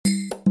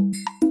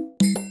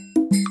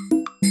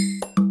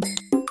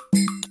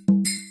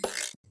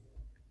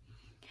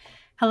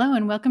Hello,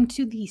 and welcome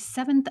to the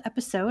 7th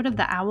episode of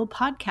the Owl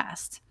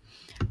Podcast.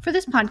 For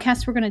this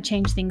podcast, we're going to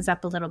change things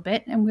up a little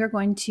bit, and we're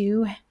going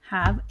to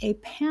have a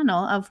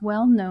panel of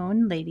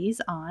well-known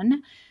ladies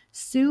on.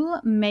 Sue,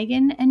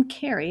 Megan, and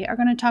Carrie are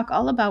going to talk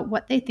all about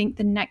what they think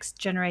the next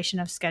generation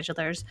of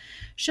schedulers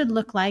should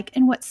look like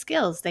and what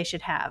skills they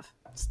should have.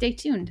 Stay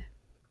tuned.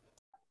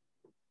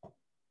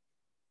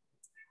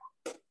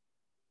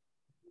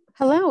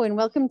 Hello, and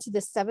welcome to the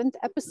 7th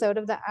episode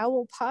of the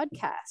Owl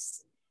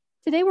Podcast.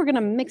 Today, we're going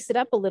to mix it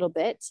up a little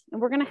bit,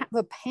 and we're going to have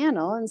a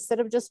panel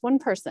instead of just one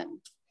person.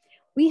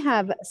 We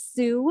have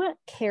Sue,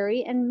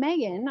 Carrie, and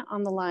Megan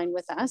on the line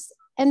with us.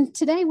 And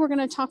today, we're going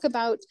to talk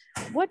about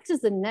what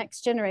does the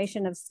next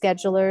generation of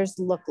schedulers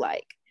look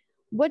like?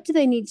 What do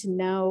they need to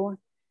know?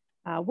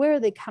 Where are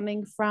they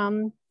coming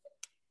from?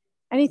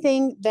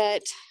 Anything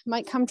that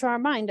might come to our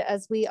mind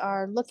as we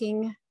are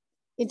looking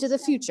into the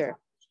future.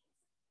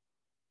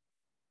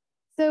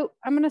 So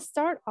I'm going to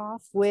start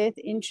off with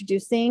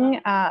introducing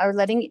or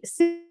letting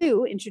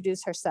Sue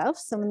introduce herself.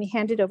 So let me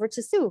hand it over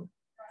to Sue.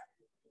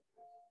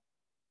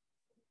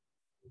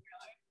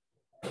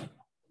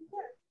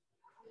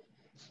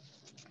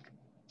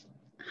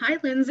 Hi,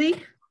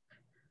 Lindsay.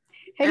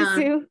 Hey,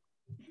 Sue.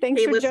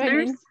 Thanks for listeners.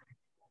 Joining.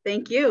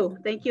 Thank you.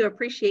 Thank you.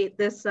 Appreciate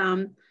this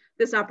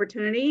this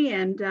opportunity.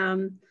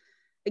 And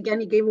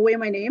again, you gave away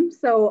my name,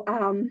 so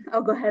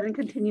I'll go ahead and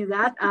continue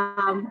that.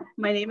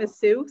 My name is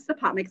Sue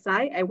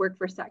Sophabmixay. I work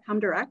for Satcom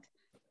Direct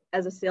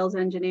as a sales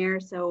engineer.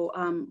 So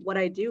what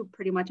I do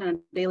pretty much on a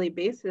daily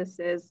basis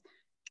is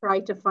try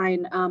to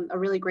find a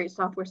really great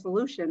software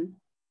solution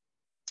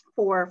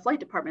for flight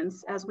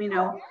departments. As we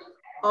know,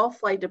 all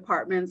flight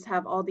departments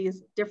have all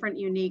these different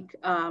unique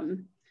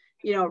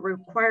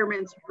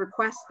requirements,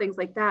 requests, things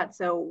like that.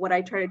 So what I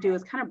try to do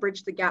is kind of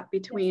bridge the gap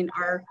between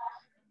our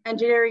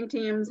engineering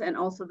teams and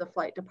also the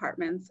flight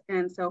departments.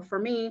 And so for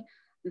me,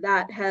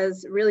 that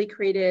has really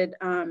created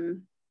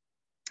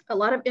a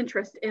lot of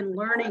interest in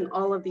learning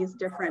all of these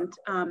different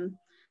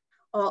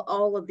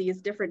all of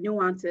these different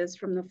nuances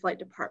from the flight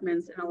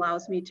departments, and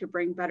allows me to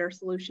bring better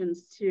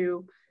solutions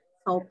to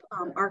help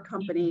our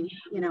company,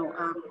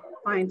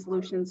 find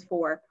solutions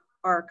for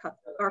our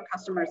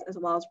customers as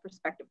well as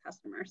prospective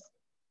customers.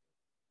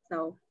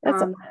 So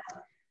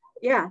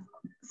yeah,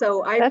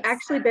 so I've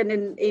actually been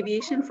in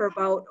aviation for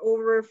about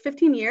over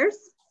 15 years.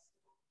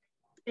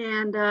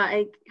 And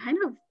I kind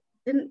of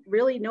didn't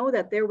really know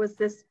that there was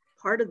this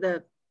part of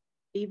the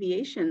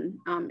aviation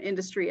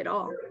industry at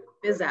all,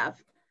 BizAv.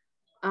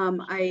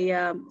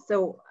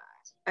 So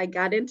I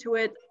got into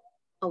it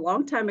a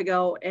long time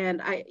ago,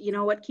 and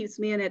what keeps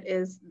me in it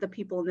is the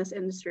people in this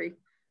industry.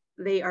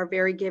 They are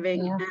very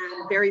giving and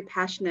very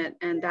passionate,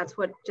 and that's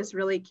what just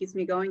really keeps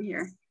me going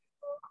here.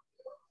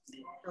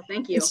 So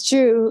thank you. It's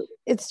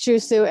true,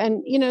 Sue.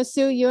 And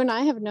Sue, you and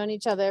I have known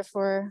each other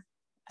for,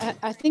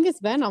 I think it's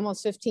been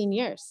almost 15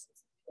 years.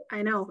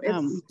 I know.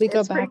 We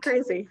go pretty back.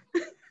 crazy.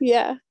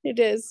 Yeah, it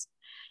is.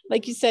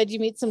 Like you said, you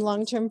meet some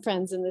long-term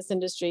friends in this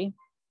industry.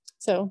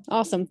 So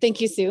awesome. Thank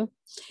you, Sue.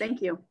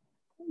 Thank you.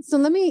 So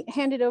let me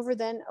hand it over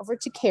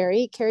to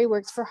Carrie. Carrie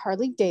works for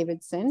Harley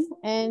Davidson.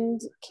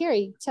 And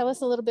Carrie, tell us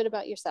a little bit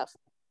about yourself.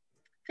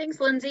 Thanks,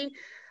 Lindsay.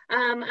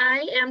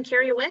 I am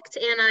Carrie Wicht,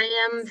 and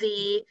I am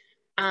the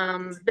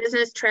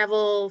business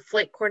travel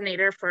flight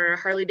coordinator for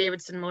Harley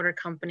Davidson Motor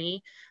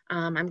Company.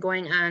 I'm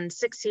going on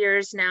 6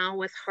 years now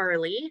with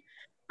Harley.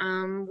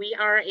 We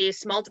are a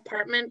small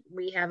department.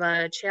 We have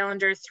a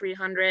Challenger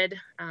 300.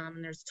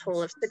 There's a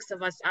total of 6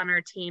 of us on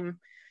our team.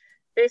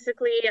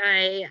 Basically,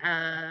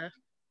 I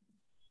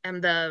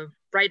am the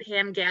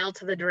right-hand gal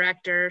to the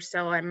director,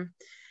 so I'm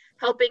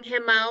helping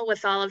him out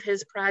with all of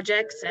his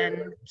projects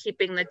and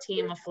keeping the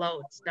team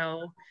afloat.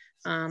 So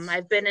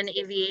I've been in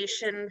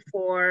aviation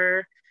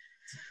for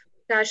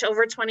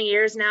over 20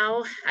 years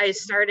now. I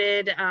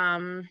started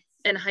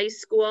in high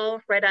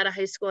school. Right out of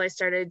high school, I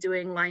started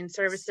doing line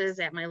services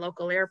at my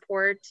local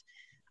airport.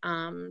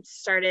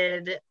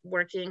 Started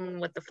working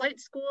with the flight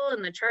school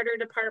and the charter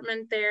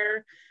department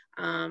there.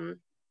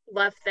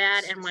 Left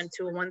that and went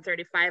to a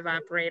 135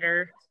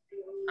 operator.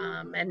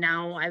 And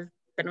now I've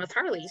been with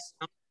Harley.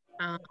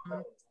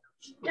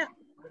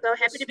 So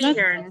happy to be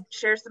here and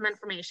share some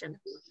information.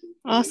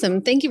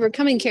 Awesome. Thank you for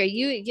coming, Carrie.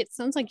 It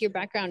sounds like your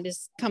background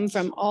has come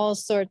from all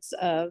sorts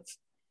of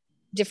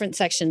different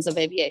sections of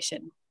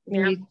aviation.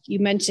 You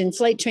mentioned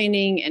flight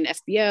training and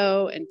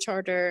FBO and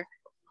charter,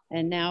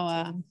 and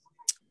now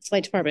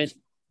flight department,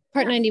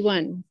 Part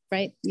 91,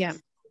 right? Yeah.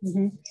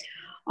 Mm-hmm.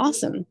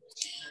 Awesome.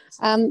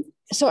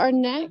 So our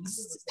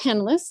next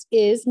panelist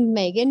is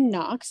Megan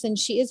Knox, and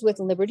she is with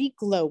Liberty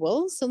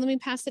Global. So let me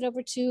pass it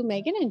over to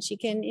Megan, and she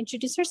can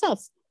introduce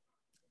herself.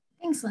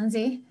 Thanks,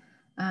 Lindsay.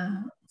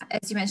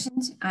 As you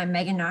mentioned, I'm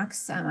Megan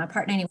Knox. I'm a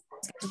Part 91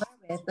 scheduler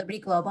with Liberty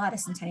Global out of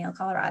Centennial,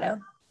 Colorado.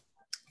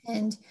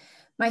 And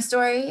my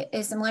story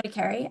is similar to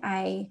Carrie.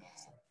 I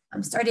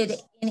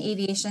started in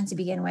aviation to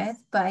begin with,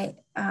 but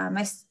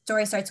my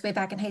story starts way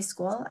back in high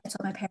school. I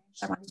told my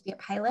parents I wanted to be a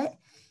pilot,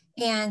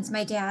 And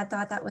my dad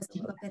thought that was a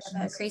little bit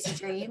of a crazy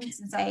dream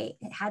since I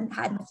hadn't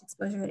had much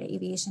exposure to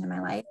aviation in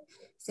my life.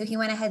 So he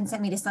went ahead and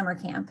sent me to summer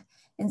camp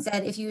and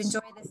said, if you enjoy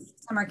this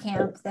summer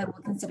camp, then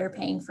we'll consider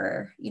paying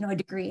for, a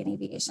degree in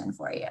aviation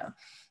for you.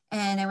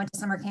 And I went to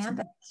summer camp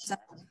and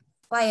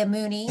fly a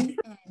Mooney,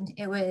 and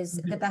it was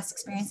the best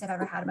experience I've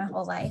ever had in my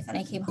whole life. And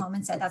I came home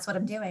and said, that's what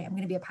I'm doing. I'm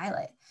going to be a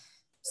pilot.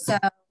 So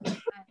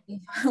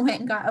I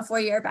went and got a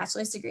 4-year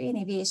bachelor's degree in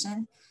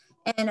aviation.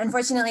 And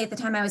unfortunately, at the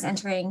time I was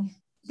entering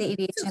the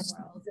aviation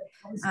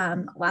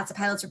world, lots of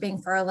pilots were being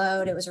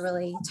furloughed. It was a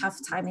really tough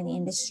time in the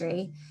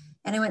industry.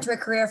 And I went to a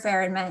career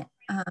fair and met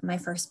my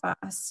first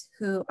boss,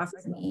 who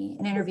offered me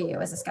an interview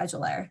as a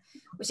scheduler,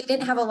 which I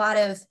didn't have a lot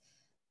of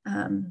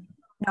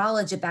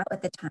knowledge about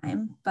at the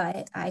time,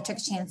 but I took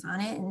a chance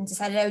on it and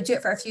decided I would do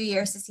it for a few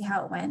years to see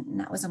how it went. And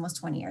that was almost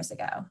 20 years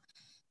ago.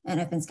 And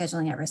I've been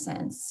scheduling ever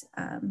since.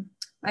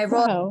 My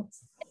role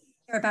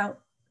for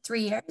about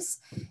 3 years,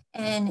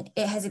 and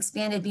it has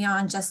expanded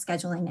beyond just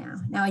scheduling now.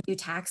 Now I do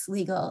tax,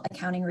 legal,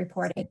 accounting,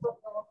 reporting.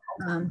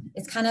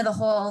 It's kind of the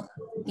whole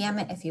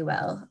gamut, if you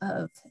will,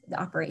 of the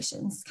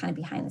operations, kind of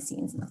behind the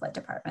scenes in the flight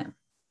department.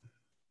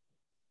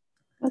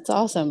 That's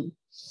awesome.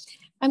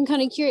 I'm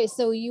kind of curious.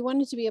 So you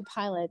wanted to be a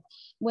pilot.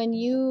 When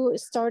you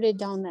started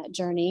down that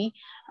journey,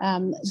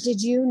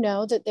 did you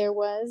know that there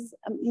was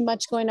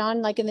much going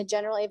on like in the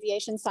general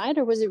aviation side,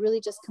 or was it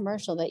really just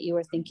commercial that you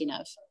were thinking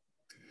of?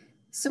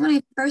 So when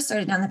I first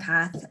started down the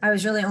path, I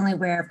was really only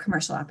aware of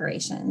commercial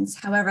operations.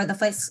 However, the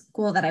flight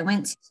school that I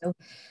went to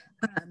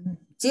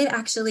did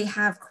actually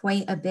have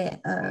quite a bit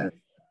of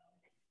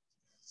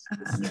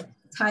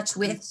touch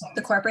with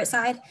the corporate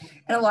side.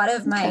 And a lot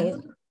of my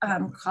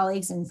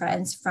colleagues and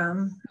friends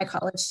from my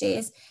college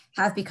days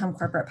have become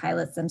corporate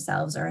pilots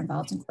themselves or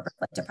involved in corporate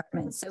flight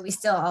departments. So we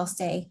still all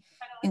stay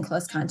in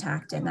close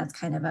contact, and that's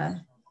kind of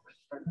been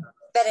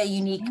a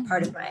unique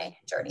part of my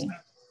journey.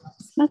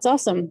 That's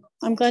awesome.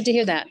 I'm glad to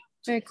hear that.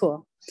 Very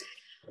cool.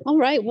 All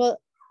right.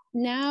 Well,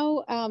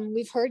 now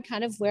we've heard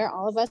kind of where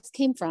all of us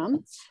came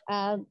from.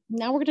 Now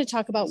we're going to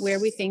talk about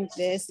where we think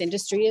this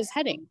industry is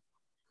heading.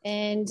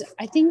 And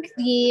I think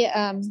the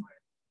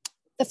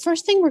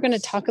first thing we're going to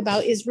talk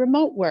about is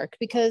remote work,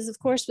 because of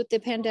course with the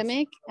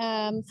pandemic,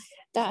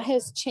 that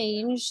has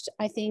changed,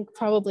 I think,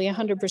 probably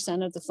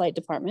 100% of the flight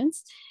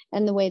departments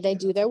and the way they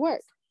do their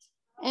work.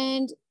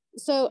 And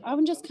so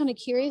I'm just kind of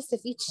curious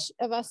if each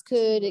of us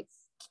could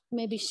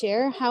maybe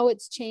share how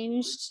it's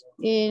changed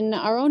in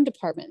our own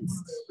departments.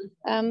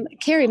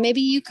 Carrie,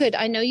 maybe you could,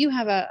 I know you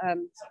have a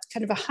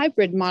kind of a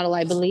hybrid model,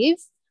 I believe.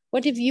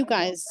 What have you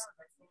guys,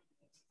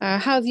 how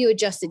have you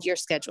adjusted your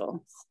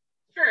schedule?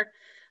 Sure.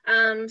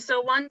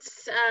 So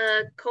once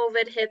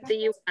COVID hit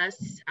the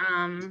US,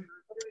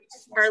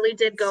 Harley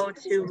did go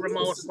to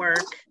remote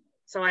work.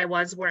 So I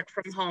was work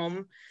from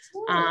home.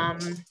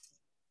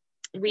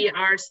 We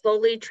are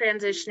slowly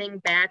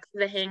transitioning back to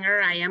the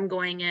hangar. I am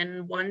going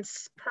in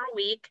once per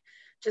week,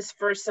 just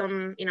for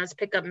some, to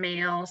pick up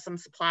mail, some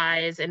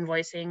supplies,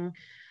 invoicing,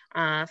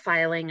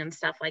 filing and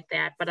stuff like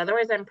that. But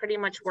otherwise, I'm pretty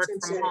much work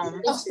from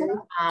home.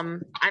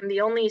 I'm the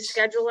only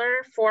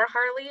scheduler for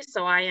Harley,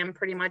 so I am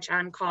pretty much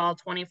on call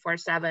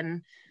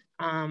 24/7.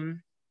 I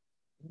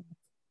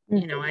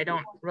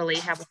don't really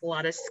have a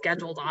lot of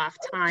scheduled off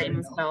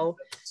time, so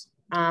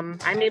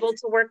I'm able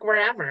to work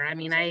wherever. I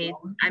mean, I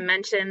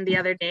mentioned the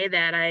other day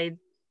that I,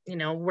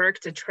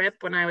 worked a trip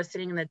when I was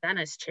sitting in the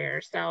dentist chair.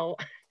 So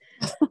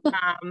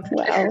Wow.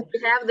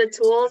 you have the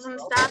tools and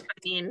stuff. I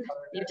mean,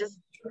 you just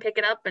pick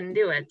it up and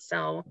do it.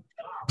 So,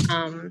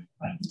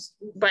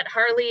 but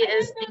Harley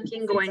is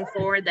thinking going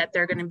forward that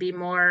they're going to be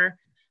more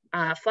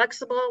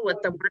flexible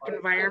with the work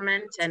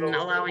environment and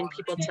allowing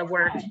people to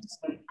work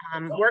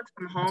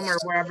from home or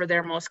wherever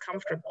they're most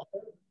comfortable.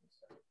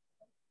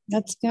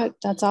 That's good.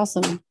 That's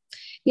awesome.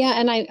 Yeah,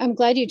 and I'm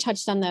glad you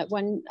touched on that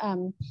one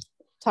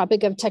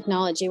topic of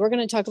technology. We're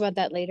going to talk about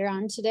that later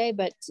on today,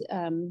 but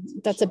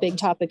that's a big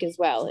topic as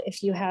well.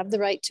 If you have the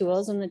right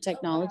tools and the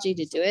technology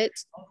to do it,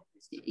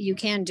 you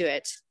can do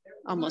it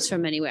almost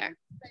from anywhere.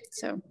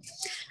 So,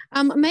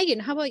 Megan,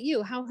 how about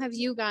you? How have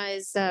you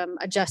guys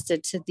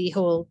adjusted to the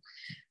whole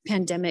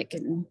pandemic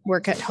and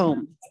work at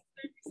home?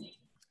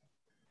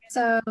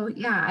 So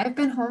yeah, I've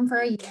been home for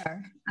a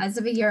year. As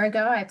of a year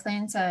ago, I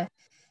plan to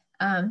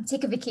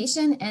take a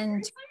vacation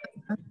and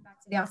come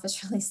back to the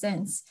office really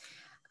since.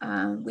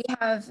 We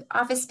have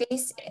office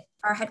space.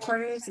 Our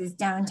headquarters is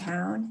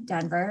downtown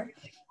Denver,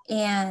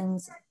 and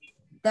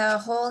the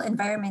whole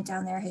environment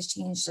down there has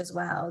changed as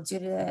well due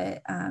to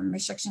the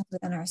restrictions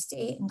within our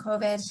state and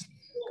COVID.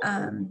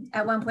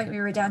 At one point, we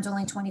were down to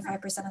only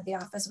 25% of the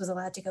office was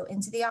allowed to go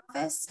into the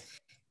office.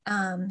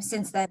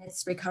 Since then,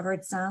 it's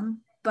recovered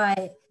some,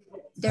 but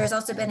there's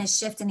also been a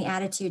shift in the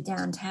attitude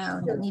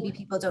downtown that maybe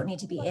people don't need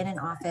to be in an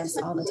office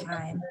all the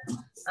time.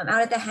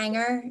 Out at the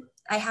hangar,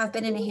 I have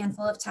been in a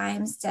handful of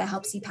times to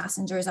help see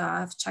passengers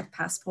off, check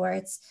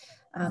passports.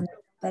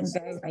 Been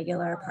very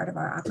regular part of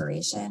our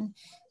operation.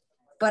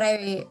 But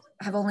I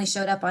have only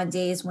showed up on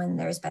days when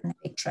there's been a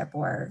big trip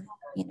or,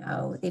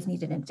 they've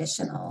needed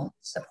additional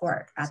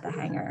support at the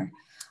hangar.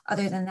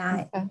 Other than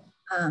that,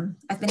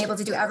 I've been able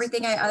to do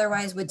everything I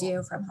otherwise would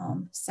do from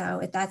home.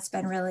 So that's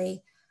been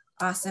really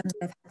awesome.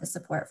 I've had the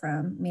support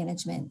from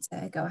management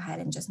to go ahead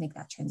and just make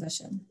that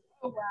transition.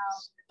 Oh, wow.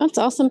 That's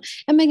awesome.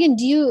 And Megan,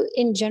 do you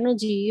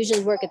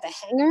usually work at the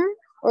hangar,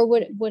 or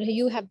would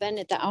you have been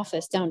at the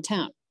office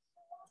downtown?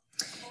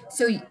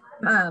 So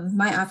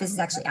my office is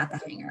actually at the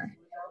hangar.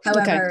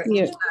 However,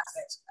 okay.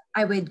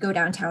 I would go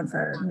downtown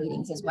for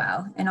meetings as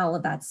well. And all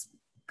of that's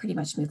pretty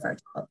much moved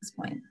virtual at this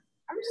point.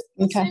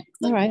 Okay.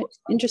 All right.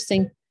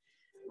 Interesting.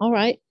 All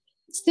right.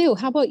 Stu,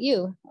 how about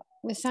you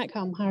with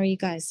SATCOM? How are you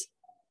guys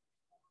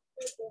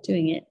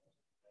doing it?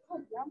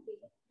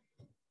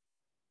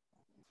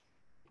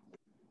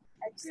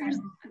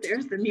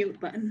 There's the mute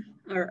button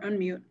or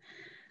unmute.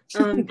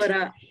 So I'm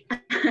going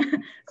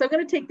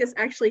to take this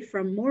actually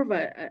from more of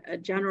a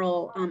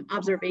general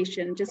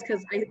observation, just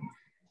because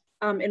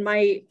in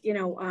my,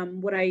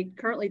 what I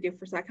currently do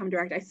for SATCOM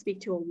Direct, I speak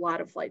to a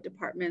lot of flight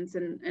departments,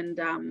 and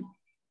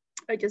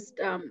I just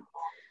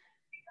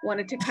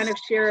wanted to kind of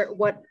share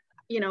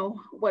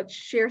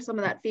share some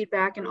of that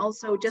feedback, and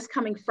also just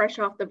coming fresh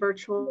off the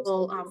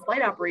virtual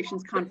flight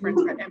operations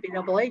conference that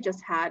MBAA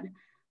just had.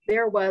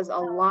 There was a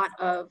lot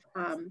of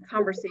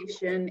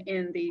conversation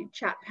in the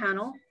chat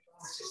panel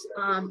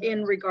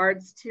in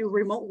regards to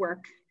remote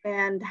work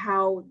and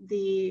how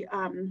due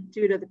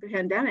to the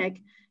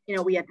pandemic,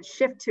 we had to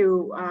shift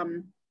to,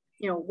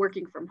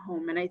 working from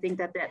home. And I think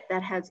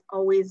that has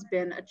always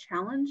been a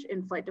challenge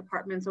in flight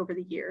departments over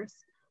the years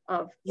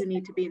of, you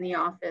need to be in the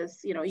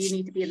office, you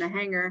need to be in the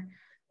hangar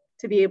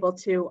to be able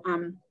to,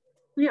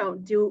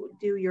 do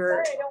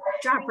your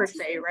job per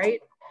se, right?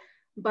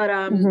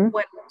 But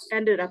what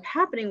ended up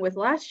happening with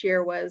last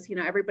year was,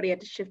 everybody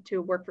had to shift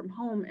to work from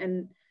home,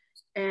 and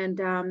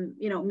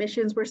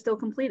missions were still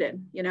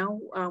completed,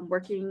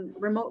 working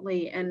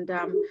remotely. And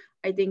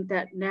I think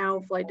that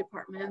now flight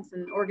departments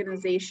and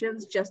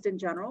organizations just in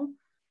general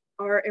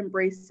are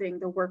embracing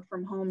the work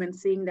from home and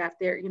seeing that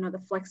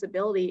the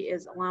flexibility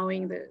is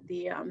allowing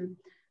the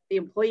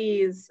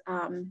employees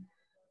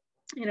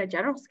in a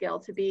general scale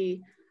to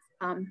be,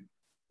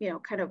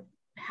 kind of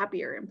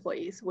happier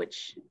employees,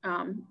 which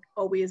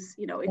always,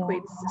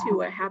 equates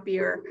to a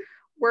happier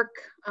work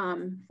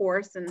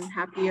force and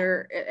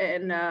happier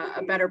and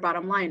a better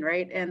bottom line,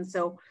 right? And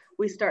so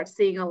we start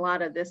seeing a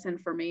lot of this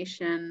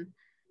information,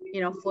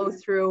 flow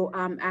through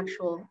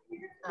actual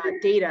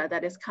data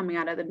that is coming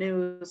out of the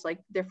news, like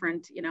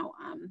different,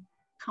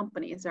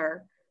 companies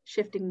are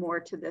shifting more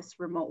to this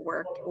remote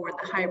work or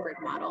the hybrid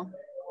model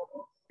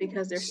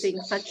because they're seeing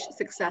such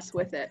success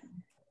with it.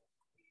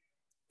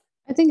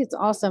 I think it's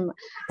awesome.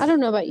 I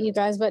don't know about you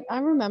guys, but I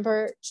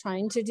remember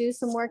trying to do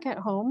some work at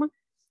home,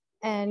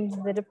 and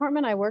the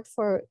department I worked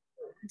for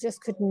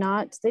just could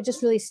not, they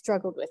just really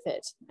struggled with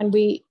it. And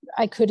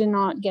I could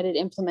not get it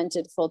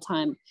implemented full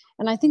time.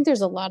 And I think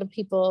there's a lot of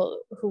people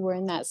who were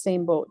in that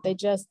same boat. They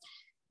just,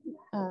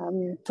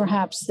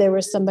 perhaps there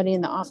was somebody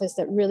in the office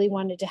that really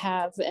wanted to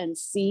have and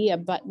see a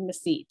butt in the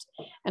seat.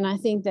 And I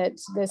think that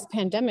this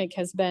pandemic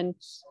has been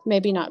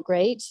maybe not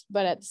great,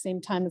 but at the same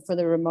time for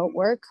the remote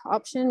work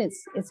option,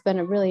 it's been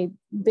a really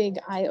big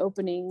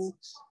eye-opening,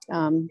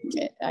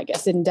 I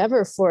guess,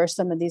 endeavor for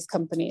some of these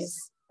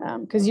companies,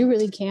 because you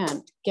really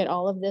can get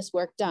all of this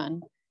work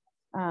done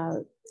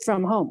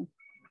from home.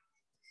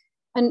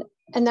 And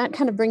that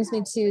kind of brings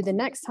me to the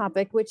next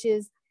topic, which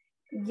is,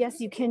 yes,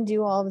 you can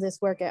do all of this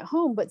work at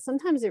home, but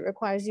sometimes it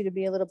requires you to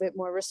be a little bit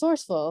more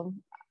resourceful.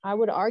 I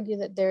would argue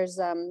that there's,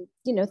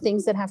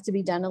 things that have to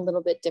be done a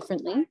little bit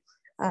differently.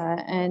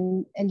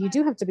 And you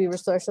do have to be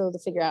resourceful to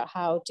figure out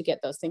how to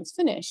get those things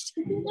finished.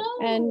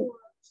 And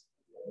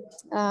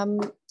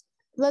Megan,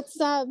 let's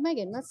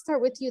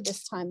start with you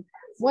this time.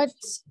 What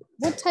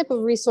type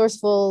of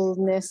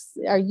resourcefulness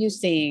are you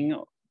seeing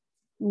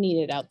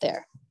needed out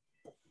there?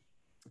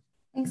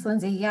 Thanks,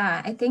 Lindsay.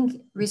 Yeah, I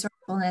think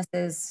resourcefulness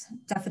is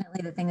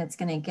definitely the thing that's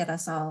going to get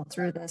us all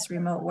through this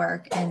remote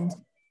work and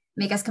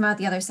make us come out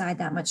the other side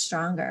that much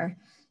stronger.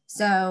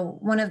 So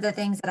one of the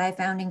things that I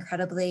found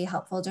incredibly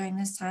helpful during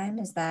this time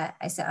is that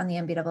I sit on the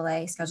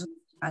MBAA Scheduled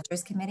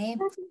Dispatchers Committee,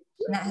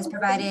 and that has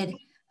provided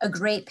a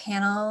great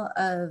panel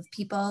of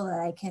people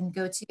that I can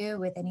go to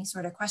with any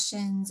sort of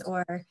questions,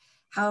 or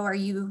how are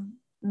you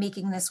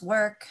making this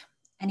work?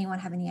 Anyone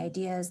have any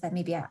ideas that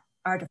maybe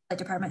our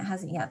department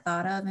hasn't yet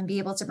thought of, and be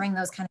able to bring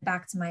those kind of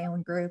back to my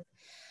own group,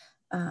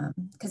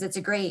 because it's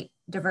a great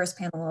diverse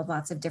panel of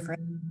lots of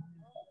different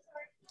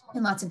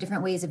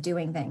ways of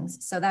doing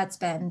things. So that's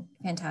been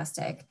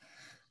fantastic.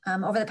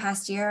 Over the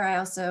past year, I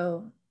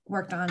also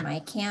worked on my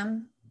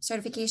CAM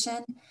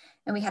certification,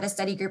 and we had a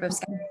study group of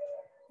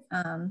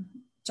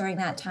during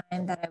that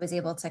time that I was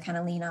able to kind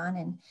of lean on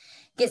and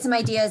get some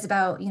ideas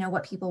about,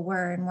 what people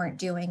were and weren't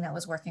doing that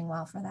was working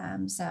well for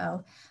them.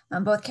 So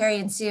both Carrie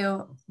and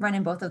Sue run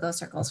in both of those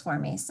circles for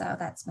me. So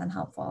that's been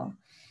helpful.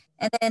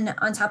 And then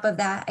on top of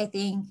that, I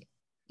think,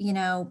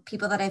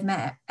 people that I've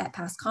met at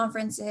past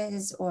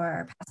conferences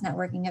or past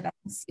networking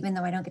events, even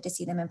though I don't get to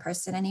see them in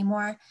person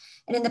anymore.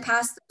 And in the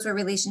past, those were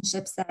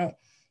relationships that,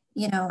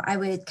 I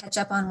would catch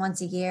up on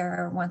once a year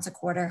or once a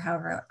quarter,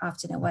 however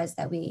often it was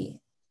that we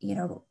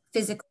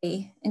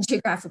physically and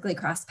geographically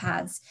cross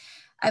paths,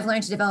 I've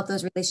learned to develop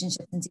those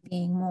relationships into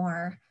being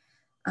more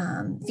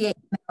via email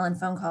and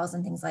phone calls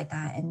and things like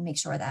that, and make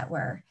sure that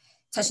we're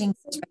touching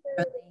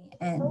regularly.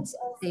 And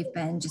they've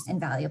been just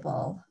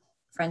invaluable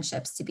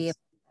friendships to be able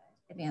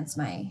to advance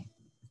my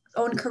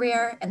own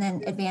career and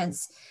then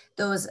advance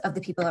those of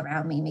the people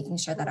around me, making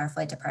sure that our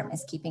flight department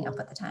is keeping up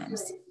with the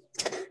times.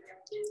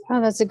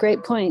 Oh, that's a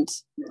great point.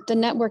 The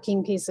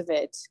networking piece of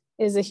it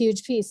is a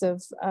huge piece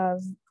of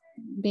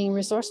being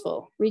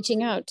resourceful,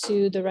 reaching out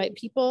to the right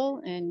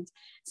people and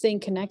staying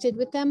connected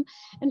with them.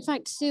 In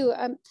fact, Sue,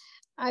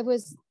 I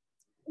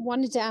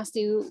wanted to ask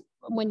you,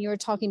 when you were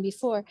talking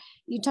before,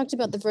 you talked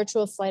about the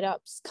virtual flight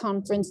ops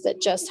conference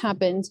that just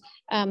happened.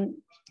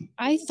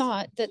 I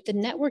thought that the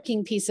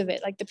networking piece of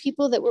it, like the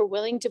people that were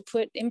willing to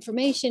put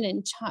information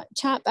and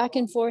chat back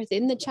and forth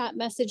in the chat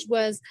message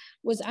was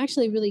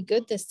actually really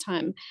good this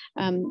time.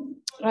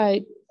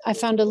 I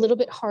found a little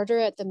bit harder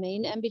at the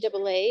main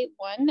MBAA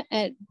one,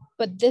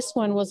 but this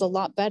one was a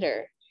lot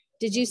better.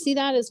 Did you see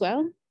that as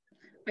well?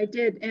 I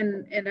did,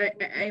 and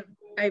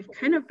I've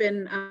kind of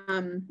been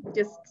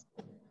just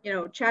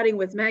chatting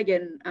with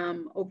Megan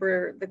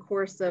over the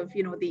course of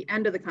the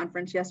end of the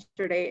conference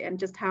yesterday, and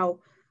just how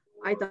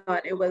I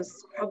thought it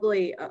was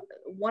probably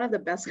one of the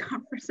best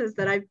conferences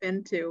that I've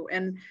been to.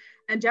 And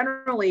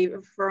generally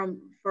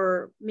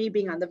for me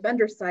being on the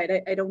vendor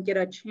side, I don't get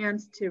a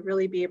chance to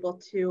really be able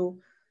to,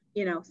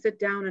 sit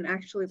down and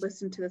actually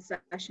listen to the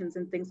sessions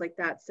and things like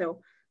that.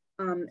 So,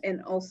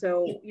 and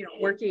also,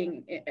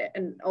 working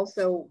and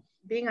also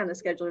being on the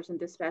schedulers and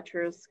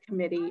dispatchers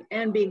committee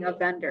and being a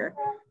vendor,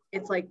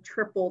 it's like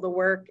triple the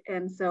work.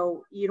 And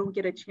so you don't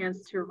get a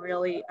chance to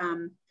really,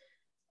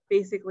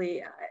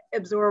 basically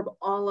absorb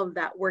all of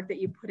that work that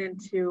you put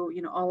into,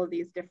 all of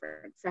these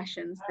different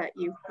sessions that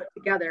you've put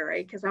together,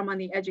 right? Because I'm on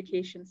the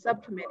education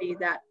subcommittee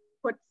that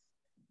puts,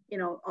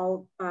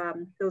 all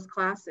those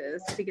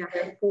classes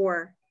together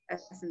for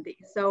S&D.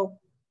 So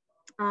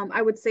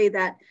I would say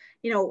that,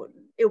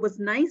 it was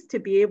nice to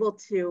be able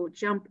to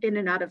jump in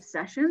and out of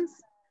sessions.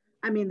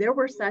 I mean, there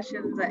were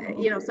sessions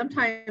that,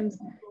 sometimes,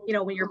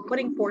 when you're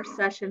putting 4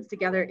 sessions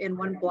together in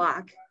one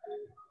block,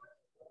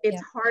 it's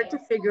hard to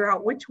figure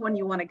out which one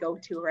you want to go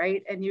to,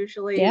 right? And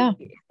usually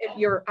if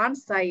you're on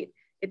site,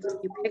 it's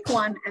you pick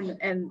one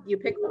and you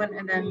pick one,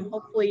 and then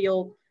hopefully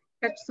you'll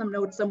catch some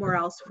notes somewhere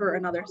else for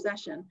another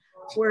session.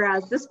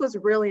 Whereas this was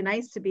really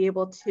nice to be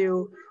able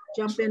to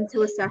jump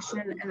into a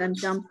session and then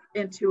jump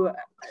into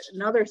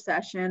another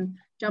session,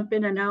 jump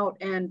in and out,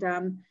 and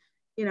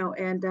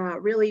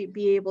really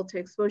be able to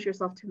expose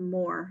yourself to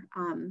more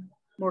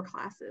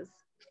classes.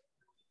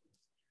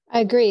 I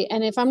agree.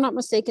 And if I'm not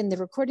mistaken, the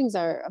recordings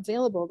are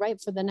available, right,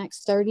 for the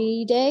next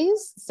 30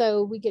 days.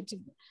 So we get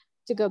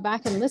to go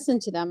back and listen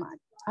to them.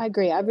 I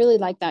agree. I really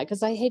like that,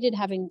 because I hated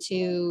having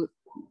to,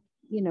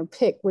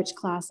 pick which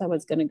class I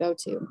was going to go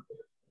to.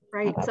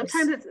 Right.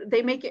 Sometimes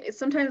they make it,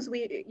 sometimes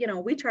we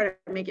try to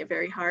make it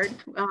very hard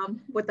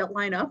with that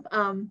lineup.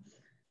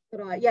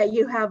 But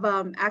you have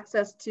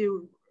access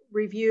to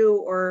review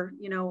or,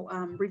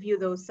 review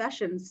those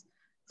sessions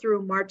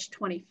through March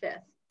 25th.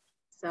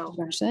 So.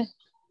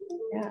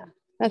 Yeah,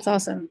 that's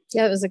awesome.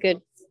 Yeah, it was a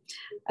good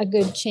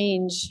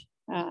change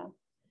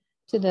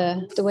to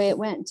the way it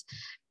went.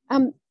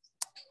 I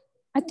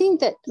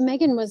think that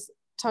Megan was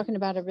talking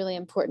about a really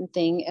important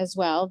thing as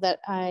well, that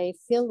I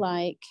feel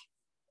like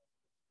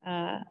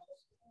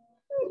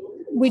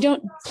we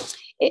don't,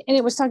 and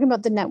it was talking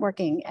about the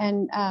networking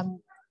and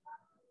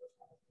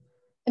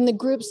the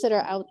groups that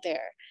are out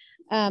there.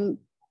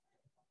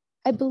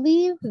 I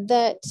believe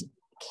that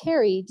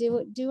Carrie,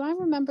 do I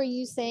remember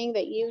you saying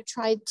that you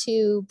tried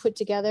to put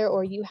together,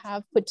 or you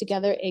have put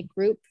together, a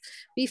group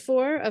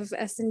before of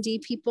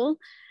S&D people?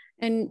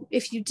 And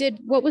if you did,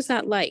 what was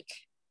that like?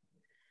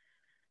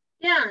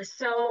 Yeah,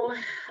 so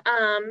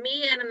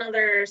me and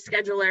another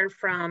scheduler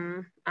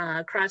from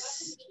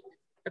across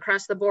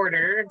the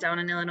border down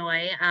in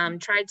Illinois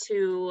tried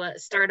to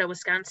start a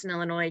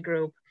Wisconsin-Illinois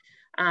group.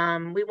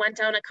 We went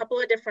down a couple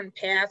of different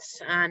paths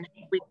on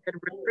how we could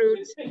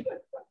recruit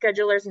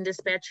schedulers and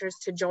dispatchers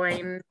to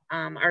join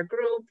our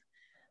group.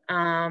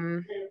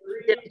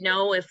 Didn't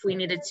know if we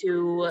needed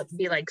to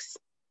be like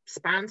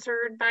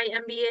sponsored by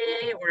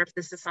MBAA or if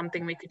this is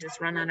something we could just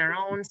run on our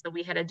own. So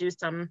we had to do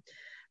some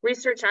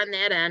research on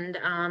that end.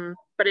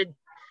 But it,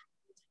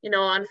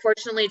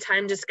 unfortunately,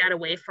 time just got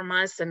away from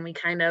us, and we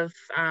kind of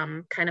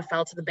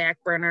fell to the back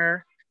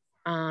burner.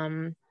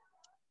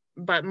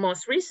 But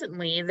most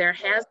recently, there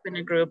has been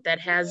a group that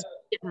has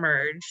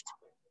emerged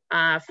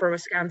for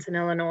Wisconsin,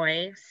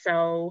 Illinois.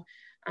 So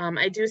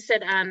I do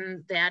sit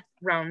on that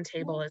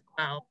roundtable as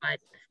well, but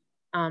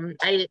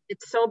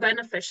it's so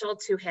beneficial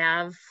to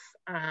have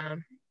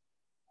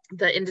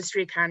the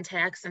industry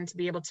contacts and to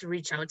be able to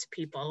reach out to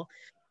people.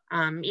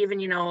 Even,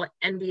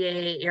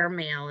 NBA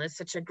airmail is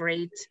such a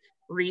great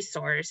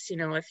resource.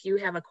 If you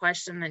have a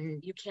question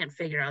and you can't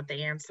figure out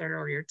the answer,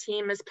 or your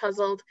team is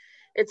puzzled,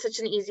 it's such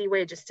an easy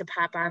way just to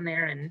pop on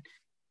there and,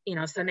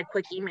 send a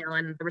quick email,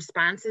 and the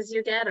responses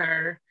you get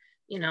are,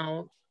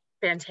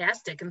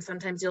 fantastic. And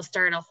sometimes you'll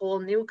start a whole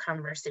new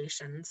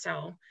conversation.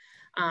 So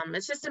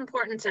it's just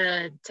important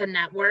to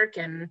network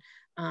and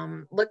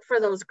look for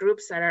those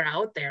groups that are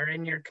out there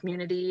in your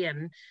community.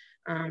 And,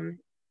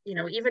 you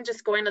know, even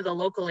just going to the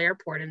local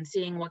airport and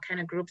seeing what kind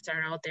of groups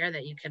are out there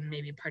that you can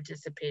maybe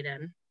participate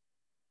in.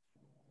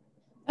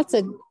 That's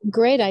a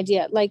great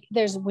idea. Like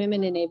there's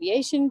women in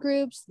aviation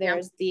groups.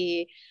 There's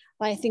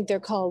I think they're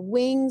called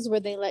Wings,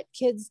 where they let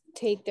kids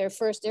take their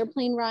first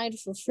airplane ride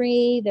for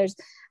free.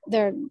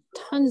 There are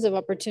tons of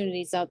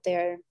opportunities out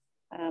there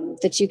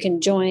that you can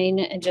join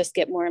and just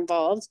get more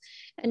involved.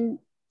 And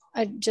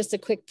just a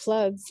quick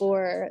plug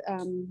for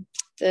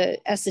the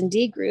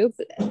S&D group.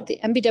 The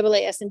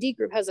MBAA S&D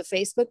group has a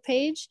Facebook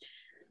page.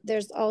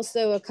 There's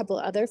also a couple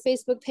other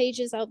Facebook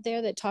pages out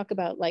there that talk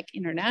about like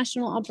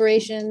international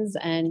operations.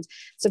 And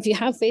so if you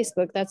have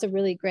Facebook, that's a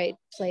really great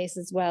place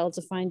as well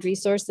to find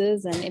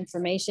resources and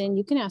information.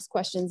 You can ask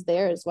questions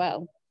there as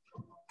well.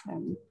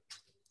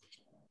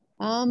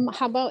 How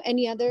about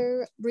any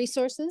other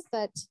resources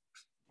that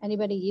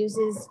anybody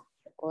uses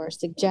or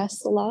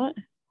suggests a lot?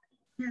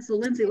 Yeah, so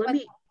Lindsay, let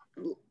me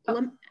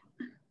go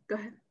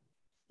ahead.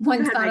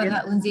 One thought on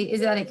that, Lindsay,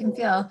 is that it can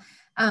feel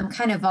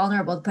kind of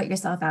vulnerable to put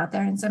yourself out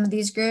there in some of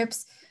these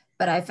groups,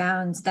 but I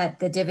found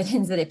that the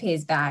dividends that it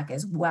pays back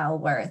is well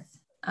worth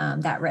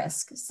that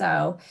risk.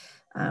 So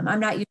I'm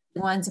not usually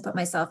one to put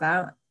myself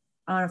out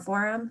on a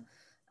forum,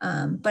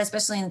 but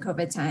especially in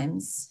COVID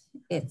times,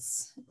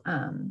 it's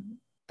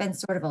been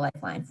sort of a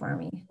lifeline for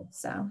me.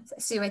 So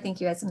Sue, I think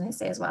you had something to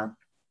say as well.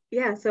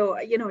 Yeah, so,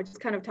 you know, just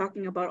kind of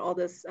talking about all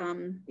this,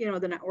 you know,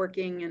 the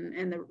networking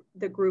and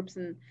the groups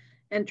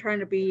and trying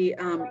to be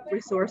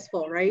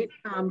resourceful, right,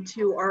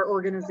 to our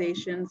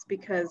organizations,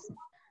 because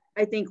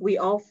I think we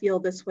all feel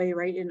this way,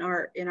 right, in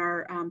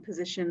our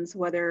positions,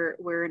 whether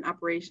we're in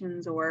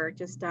operations or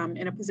just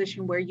in a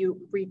position where you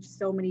reach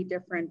so many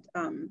different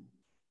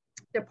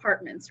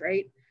departments,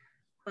 right,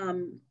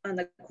 on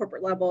the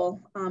corporate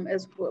level,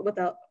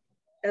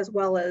 as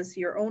well as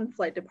your own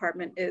flight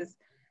department, is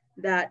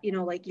that, you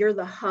know, like you're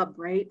the hub,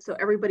 right? So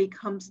everybody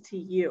comes to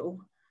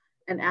you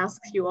and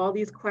asks you all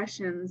these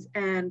questions,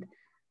 and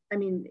I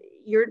mean,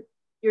 you're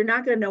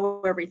not going to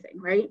know everything,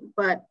 right?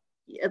 But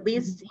at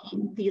least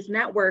these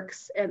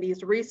networks and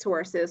these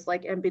resources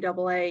like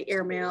MBAA,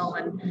 Airmail,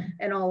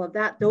 and all of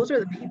that, those are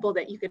the people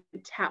that you can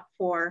tap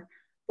for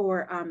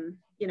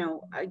you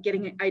know,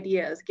 getting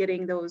ideas,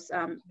 getting those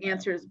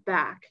answers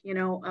back, you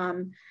know.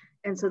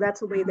 And so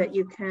that's a way that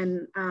you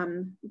can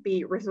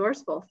be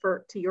resourceful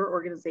to your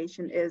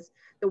organization. Is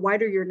the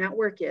wider your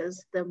network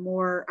is, the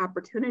more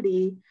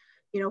opportunity,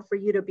 you know, for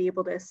you to be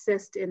able to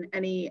assist in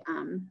any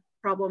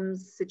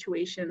problems,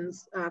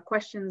 situations,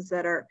 questions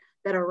that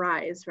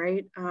arise,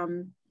 right?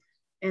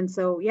 And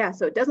so, yeah,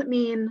 so it doesn't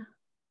mean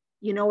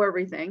you know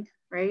everything,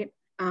 right?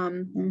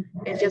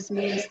 It just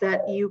means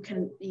that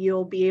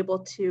you'll be able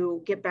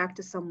to get back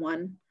to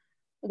someone,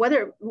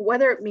 whether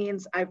it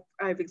means I've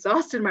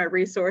exhausted my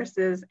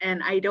resources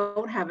and I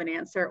don't have an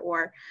answer,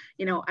 or,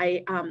 you know,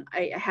 I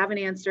have an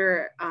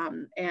answer,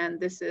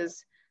 and this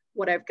is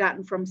what I've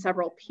gotten from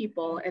several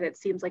people, and it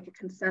seems like a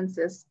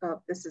consensus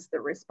of this is the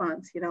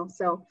response, you know.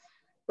 So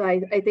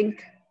I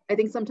think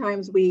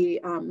sometimes we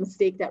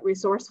mistake that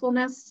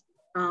resourcefulness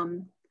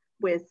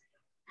with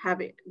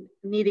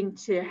needing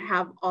to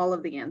have all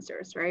of the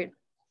answers, right?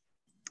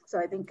 So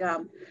I think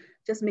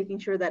just making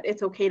sure that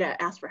it's okay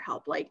to ask for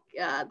help, like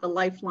the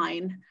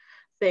lifeline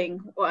thing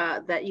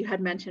that you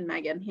had mentioned,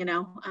 Megan, you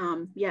know,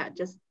 yeah,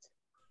 just,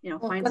 you know,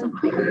 find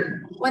something.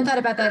 One thought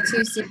about that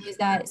too, Sue, is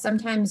that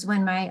sometimes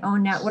when my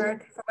own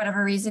network, for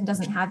whatever reason,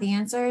 doesn't have the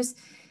answers,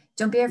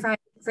 don't be afraid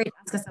to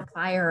ask a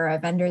supplier or a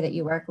vendor that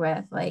you work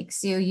with. Like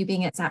Sue, you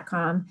being at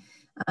SATCOM,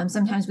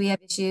 sometimes we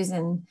have issues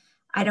and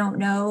I don't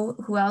know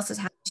who else has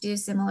had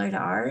issues similar to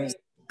ours,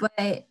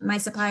 but my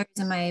suppliers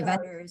and my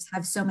vendors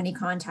have so many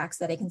contacts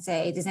that I can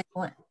say, do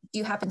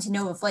you happen to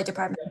know a flight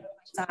department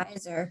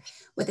size or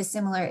with a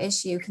similar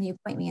issue? Can you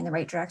point me in the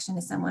right direction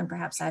to someone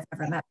perhaps I've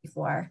never met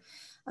before?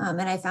 And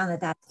I found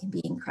that can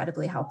be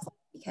incredibly helpful,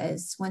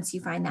 because once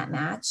you find that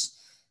match,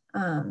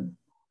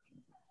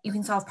 you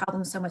can solve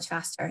problems so much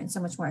faster and so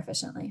much more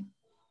efficiently.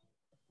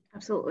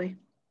 Absolutely.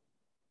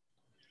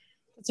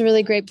 That's a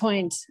really great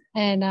point.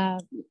 And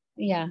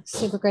yeah,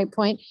 super great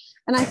point.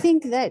 And I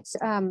think that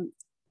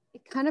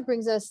it kind of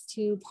brings us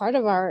to part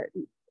of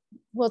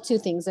two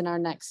things in our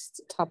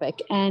next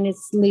topic, and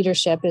it's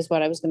leadership is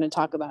what I was going to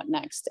talk about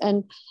next.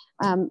 And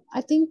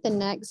I think the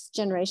next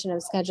generation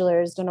of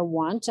schedulers is going to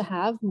want to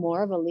have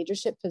more of a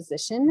leadership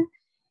position,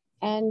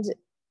 and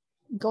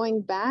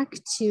going back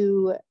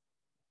to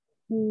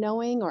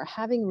knowing or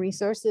having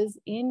resources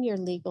in your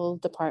legal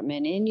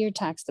department, in your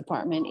tax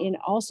department, in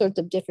all sorts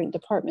of different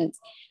departments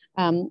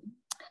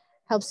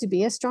helps you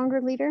be a stronger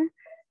leader,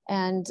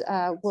 and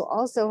will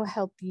also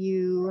help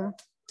you.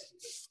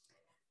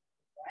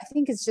 I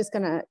think it's just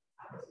the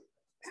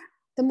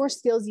more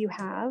skills you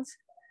have,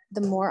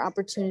 the more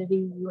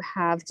opportunity you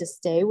have to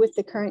stay with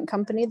the current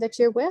company that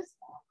you're with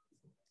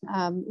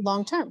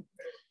long term.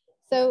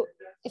 So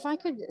if I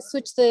could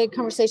switch the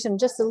conversation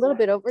just a little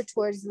bit over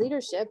towards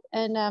leadership,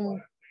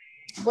 and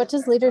what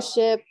does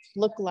leadership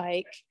look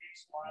like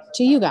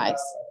to you guys?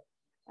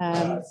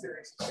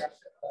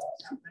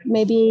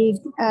 Maybe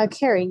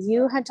Carrie,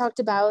 you had talked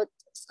about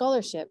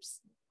scholarships.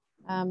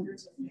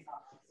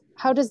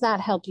 How does that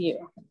help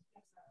you?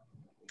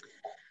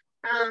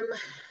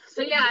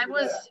 So yeah, I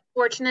was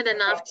fortunate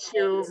enough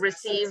to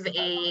receive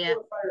a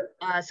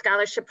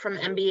scholarship from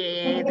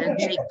MBAA, the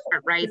Jake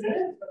Cartwright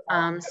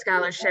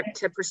scholarship,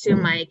 to pursue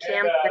my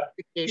CAM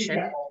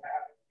certification.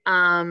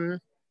 And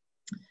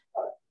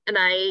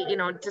I,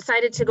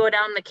 decided to go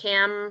down the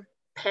CAM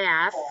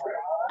path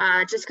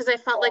just because I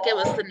felt like it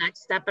was the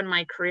next step in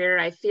my career.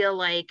 I feel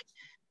like,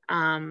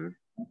 I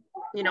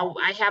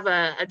have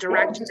a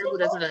director who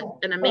does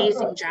an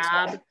amazing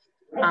job.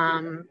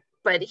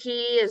 But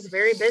he is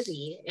very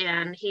busy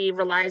and he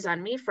relies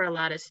on me for a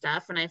lot of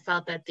stuff. And I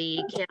felt that the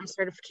CAM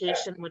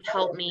certification would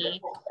help me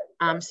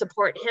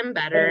support him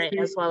better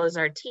as well as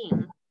our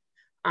team.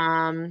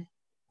 So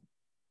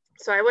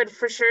I would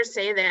for sure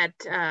say that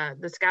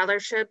the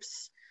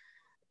scholarships,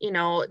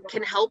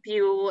 can help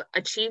you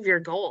achieve your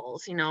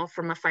goals,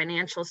 from a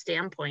financial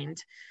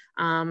standpoint.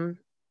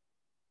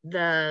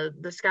 The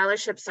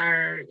scholarships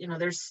are,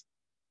 there's,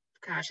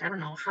 gosh, I don't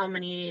know how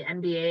many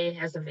NBA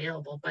has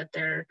available, but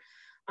they're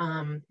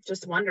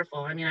just wonderful.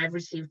 I mean, I've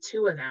received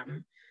 2 of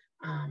them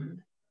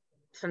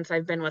since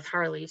I've been with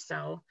Harley.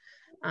 So,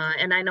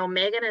 and I know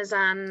Megan is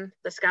on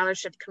the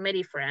scholarship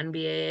committee for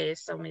NBA.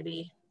 So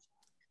maybe.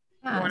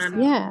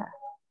 Yeah.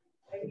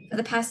 For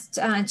the past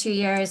 2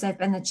 years, I've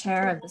been the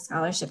chair of the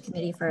scholarship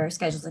committee for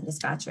Schedules and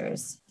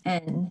Dispatchers.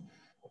 And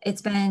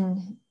it's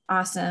been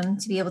awesome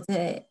to be able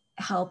to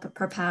help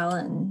propel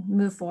and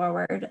move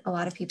forward a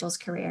lot of people's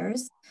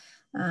careers.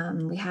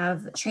 We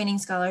have training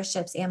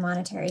scholarships and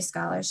monetary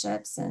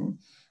scholarships. And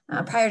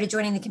prior to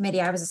joining the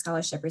committee, I was a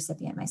scholarship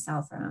recipient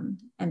myself from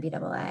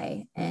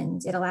MBAA.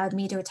 And it allowed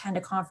me to attend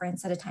a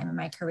conference at a time in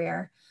my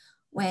career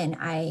when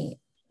I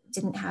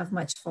didn't have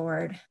much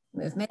forward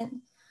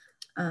movement.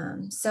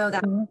 So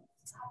that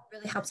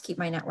really helped keep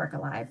my network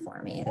alive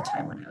for me at a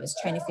time when I was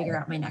trying to figure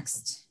out my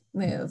next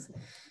move.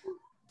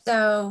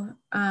 So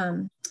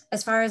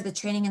as far as the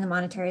training and the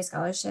monetary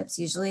scholarships,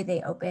 usually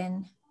they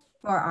open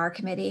for our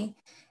committee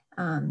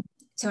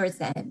towards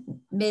the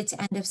mid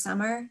to end of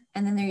summer.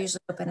 And then they're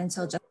usually open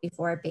until just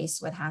before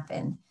base would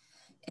happen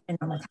in a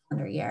normal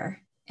calendar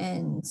year.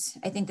 And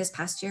I think this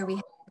past year we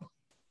had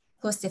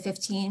close to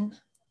 15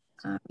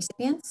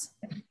 recipients.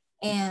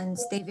 And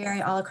they vary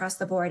all across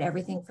the board,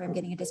 everything from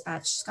getting a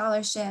dispatch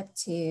scholarship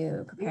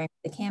to preparing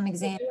for the CAM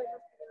exam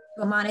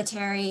to a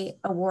monetary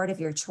award of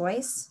your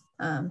choice.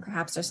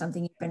 Perhaps there's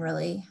something you've been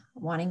really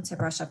wanting to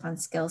brush up on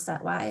skill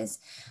set wise,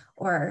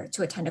 or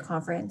to attend a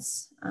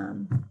conference.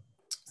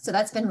 So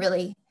that's been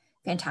really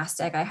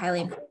fantastic. I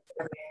highly encourage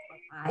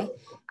everyone.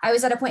 I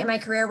was at a point in my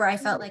career where I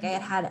felt like I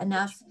had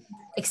enough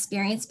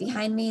experience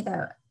behind me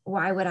that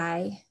why would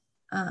I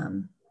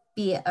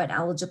be an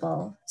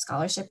eligible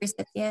scholarship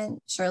recipient?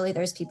 Surely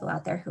there's people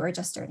out there who are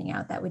just starting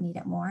out that would need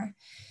it more.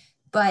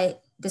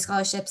 But the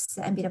scholarships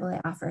the MBAA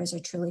offers are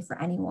truly for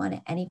anyone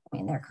at any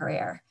point in their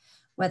career,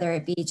 whether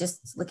it be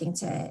just looking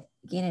to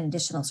gain an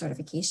additional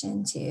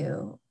certification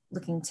to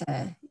looking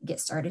to get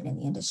started in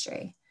the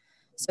industry.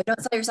 So don't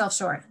sell yourself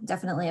short,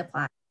 definitely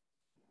apply.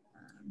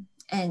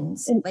 And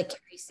like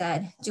Carrie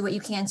said, do what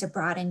you can to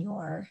broaden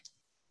your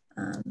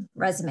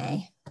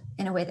resume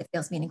in a way that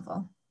feels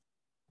meaningful.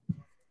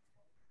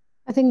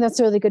 I think that's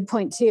a really good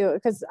point too,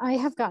 because I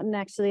have gotten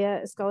actually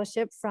a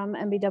scholarship from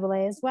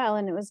MBAA as well.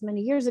 And it was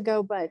many years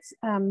ago, but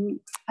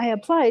I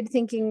applied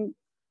thinking,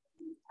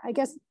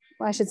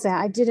 I should say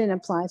I didn't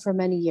apply for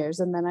many years.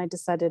 And then I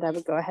decided I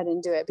would go ahead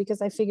and do it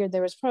because I figured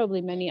there was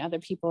probably many other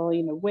people,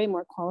 way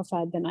more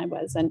qualified than I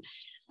was. And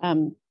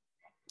then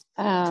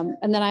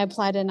I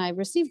applied and I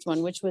received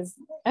one, which was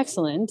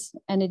excellent.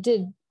 And it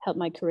did help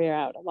my career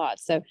out a lot.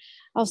 So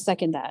I'll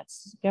second that.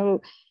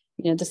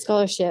 The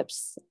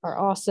scholarships are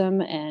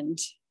awesome and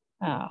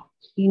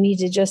you need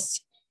to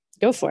just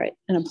go for it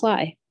and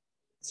apply.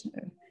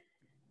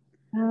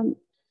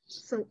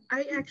 So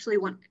I actually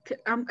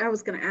I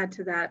was going to add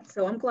to that.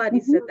 So I'm glad you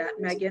said that,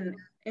 Megan,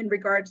 in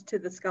regards to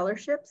the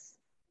scholarships,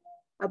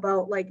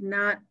 about like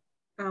not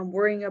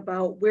worrying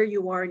about where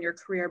you are in your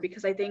career,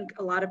 because I think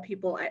a lot of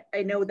people,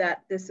 I know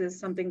that this is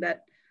something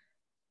that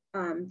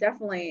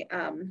definitely,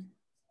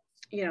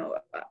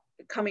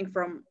 coming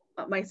from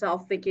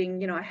myself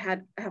thinking, I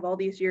have all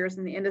these years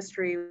in the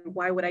industry,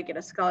 why would I get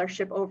a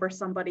scholarship over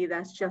somebody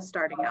that's just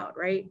starting out,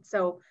 right?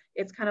 So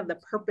it's kind of the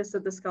purpose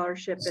of the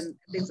scholarship and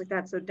things like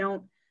that. So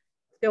don't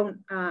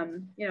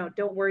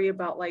worry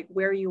about like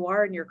where you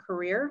are in your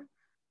career.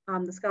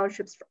 The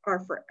scholarships are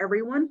for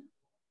everyone.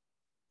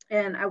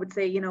 And I would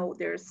say,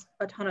 there's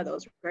a ton of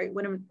those, right?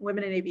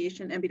 Women in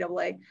Aviation,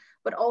 MBAA,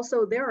 but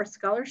also there are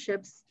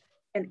scholarships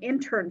and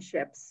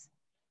internships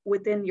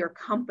within your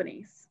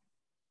companies.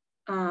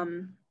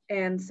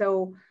 And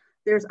so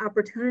there's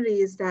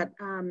opportunities that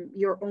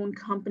your own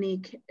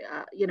company,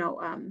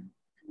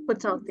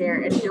 puts out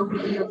there, and don't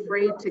be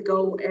afraid to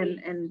go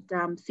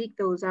and seek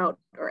those out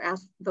or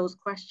ask those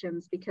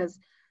questions, because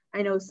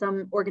I know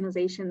some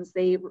organizations,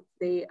 they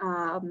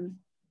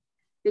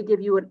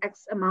give you an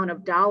X amount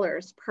of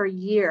dollars per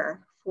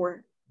year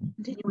for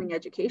continuing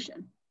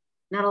education.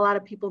 Not a lot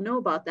of people know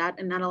about that,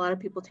 and not a lot of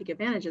people take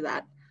advantage of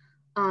that.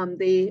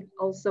 They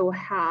also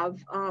have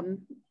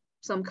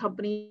some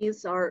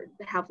companies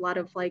have a lot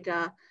of like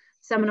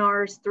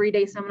seminars,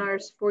 3-day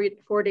seminars,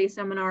 4-day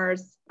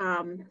seminars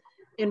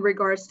in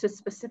regards to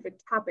specific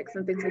topics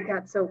and things like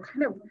that. So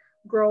kind of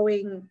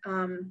growing,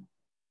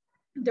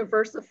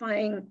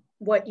 diversifying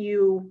what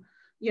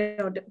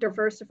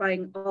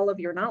diversifying all of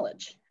your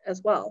knowledge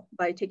as well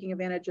by taking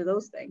advantage of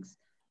those things.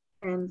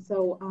 And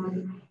so,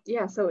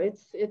 yeah, so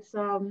it's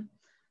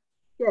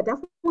yeah,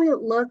 definitely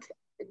look,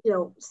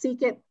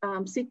 seek it,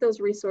 seek those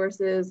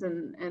resources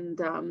and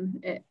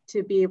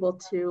to be able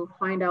to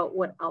find out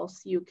what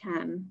else you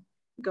can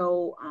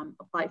go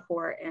apply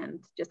for, and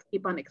just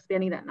keep on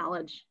expanding that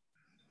knowledge.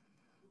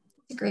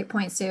 That's a great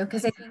point, Sue,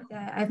 because I think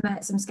that I've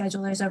met some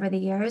schedulers over the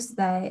years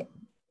that,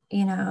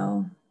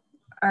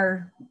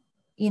 are,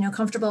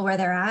 comfortable where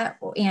they're at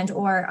and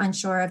or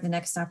unsure of the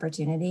next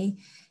opportunity.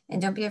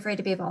 And don't be afraid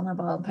to be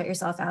vulnerable and put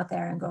yourself out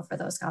there and go for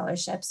those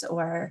scholarships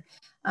or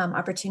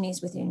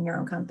opportunities within your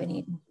own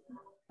company.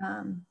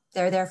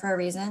 They're there for a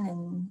reason,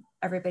 and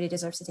everybody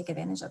deserves to take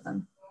advantage of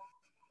them.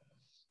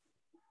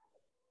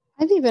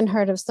 I've even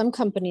heard of some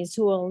companies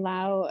who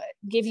will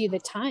give you the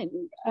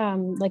time.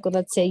 Like,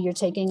 let's say you're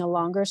taking a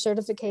longer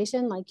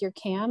certification, like your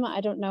CAM.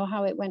 I don't know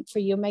how it went for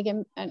you,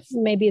 Megan.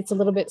 Maybe it's a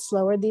little bit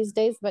slower these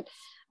days, but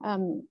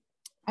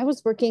I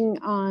was working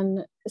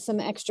on some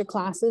extra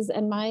classes,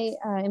 and my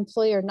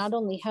employer not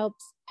only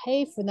helped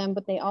pay for them,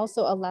 but they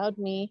also allowed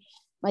me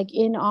like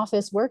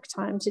in-office work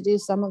time to do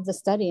some of the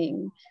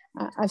studying.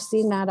 I've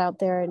seen that out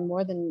there in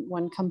more than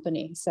one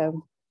company.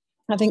 So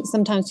I think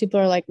sometimes people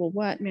are like, well,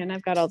 what, man,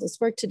 I've got all this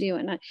work to do.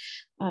 And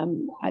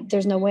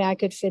there's no way I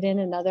could fit in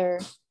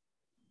another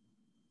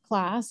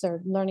class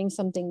or learning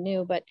something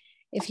new. But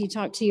if you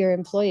talk to your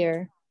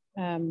employer,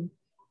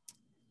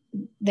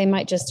 they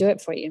might just do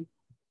it for you,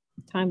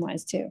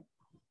 time-wise too.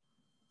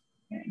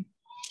 Okay.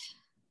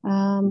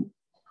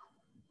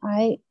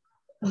 I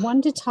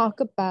wanted to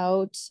talk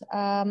about,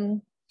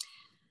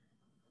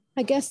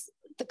 I guess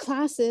the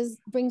classes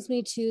brings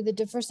me to the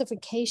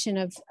diversification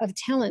of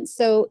talent.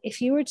 So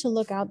if you were to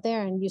look out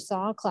there and you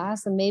saw a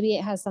class and maybe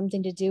it has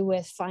something to do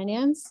with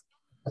finance,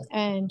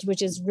 and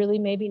which is really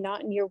maybe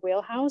not in your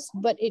wheelhouse,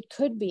 but it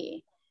could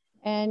be.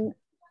 And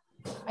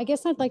I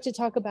guess I'd like to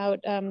talk about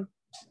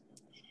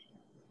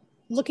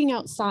looking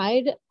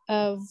outside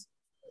of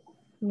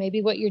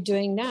maybe what you're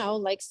doing now,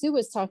 like Sue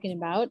was talking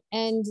about,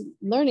 and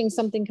learning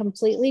something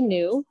completely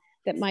new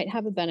that might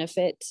have a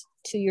benefit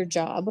to your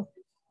job.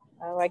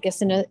 I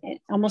guess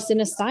almost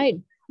in a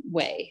side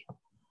way.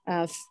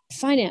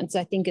 Finance,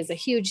 I think, is a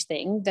huge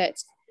thing that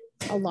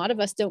a lot of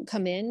us don't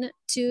come in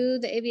to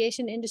the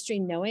aviation industry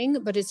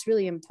knowing, but it's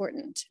really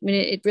important. I mean,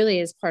 it really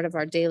is part of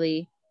our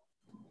daily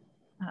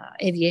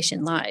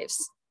aviation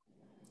lives.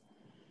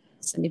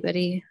 Does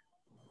anybody?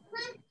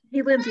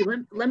 Hey, Lindsay,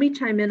 let me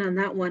chime in on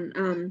that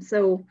one.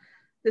 So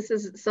this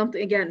is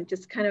something, again,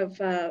 just kind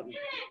of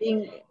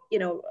being,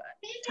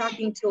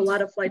 talking to a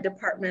lot of flight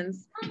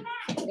departments.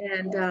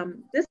 And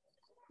this is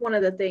one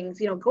of the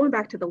things, going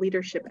back to the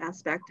leadership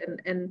aspect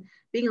and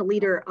being a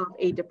leader of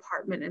a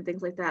department and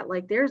things like that,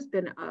 like there's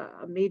been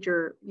a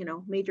major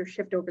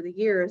shift over the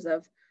years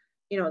of,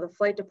 the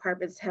flight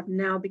departments have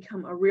now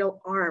become a real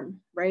arm,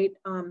 right?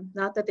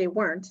 Not that they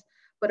weren't,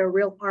 but a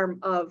real arm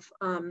of,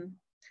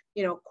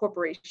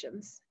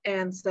 corporations.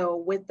 And so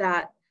with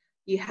that,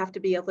 you have to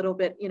be a little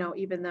bit,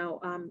 even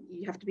though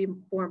you have to be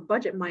more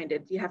budget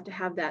minded, you have to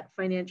have that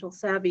financial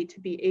savvy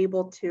to be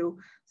able to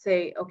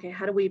say, okay,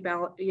 how do we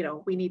balance,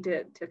 we need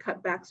to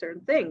cut back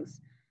certain things.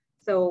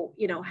 So,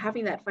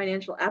 having that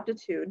financial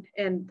aptitude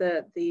and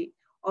the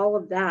all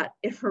of that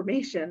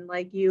information,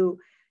 like you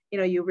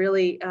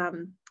really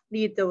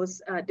need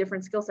those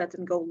different skill sets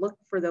and go look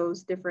for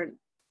those different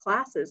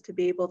classes to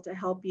be able to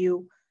help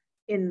you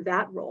in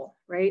that role,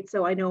 right?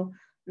 So I know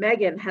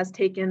Megan has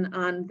taken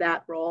on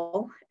that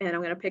role, and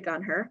I'm going to pick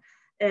on her,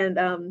 and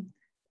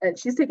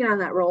she's taken on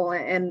that role,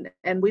 and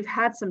we've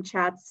had some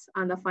chats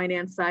on the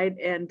finance side,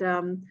 and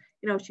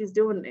she's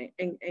doing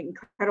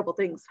incredible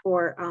things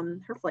for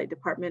her flight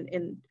department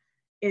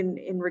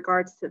in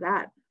regards to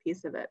that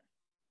piece of it.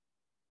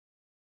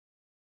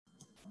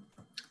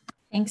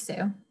 Thanks,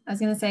 Sue. I was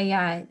going to say,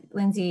 yeah,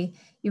 Lindsay,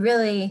 you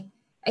really,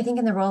 I think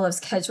in the role of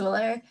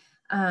scheduler,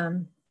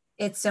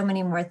 it's so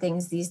many more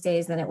things these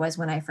days than it was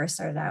when I first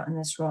started out in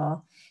this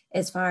role,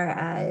 as far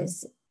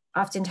as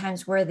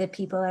oftentimes we're the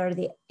people that are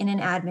in an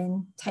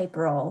admin type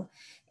role,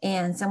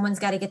 and someone's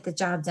got to get the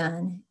job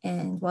done.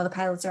 And while the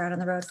pilots are out on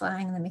the road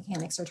flying and the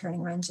mechanics are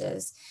turning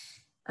wrenches,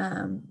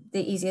 the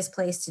easiest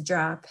place to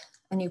drop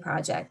a new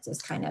project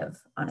is kind of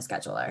on a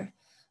scheduler.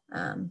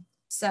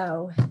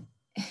 So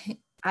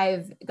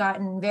I've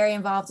gotten very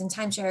involved in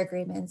timeshare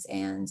agreements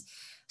and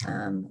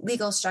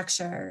legal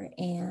structure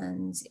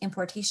and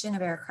importation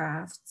of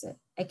aircraft,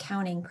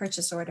 accounting,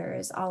 purchase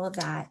orders, all of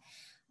that.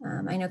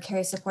 I know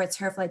Carrie supports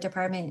her flight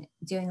department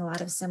doing a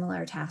lot of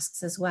similar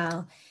tasks as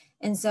well.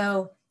 And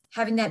so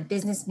having that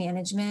business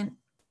management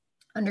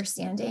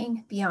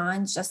understanding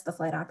beyond just the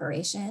flight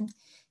operation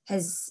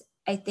has,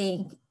 I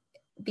think,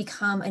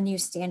 become a new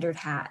standard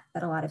hat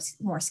that a lot of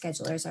more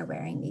schedulers are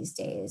wearing these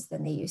days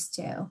than they used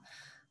to.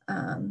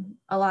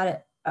 A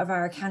lot of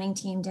our accounting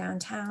team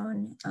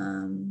downtown,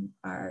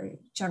 our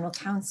general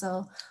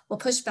counsel, will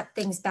push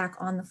things back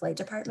on the flight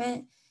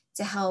department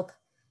to help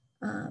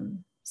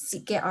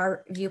get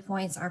our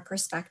viewpoints, our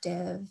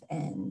perspective,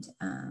 and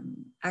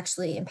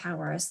actually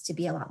empower us to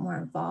be a lot more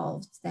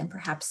involved than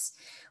perhaps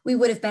we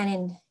would have been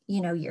in,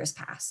 years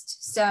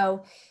past.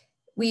 So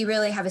we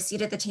really have a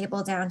seat at the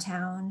table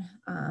downtown.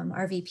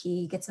 Our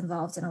VP gets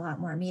involved in a lot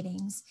more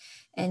meetings,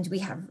 and we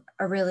have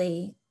a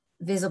really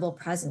visible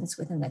presence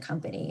within the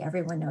company.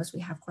 Everyone knows we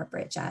have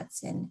corporate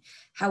jets, and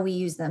how we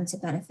use them to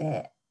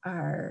benefit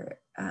our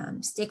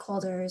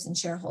stakeholders and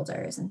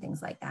shareholders and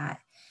things like that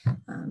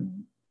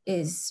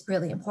is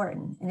really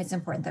important. And it's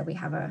important that we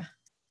have a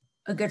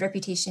good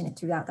reputation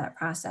throughout that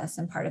process.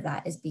 And part of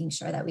that is being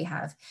sure that we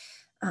have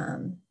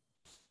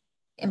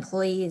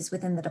employees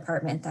within the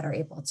department that are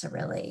able to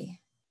really,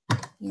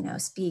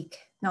 speak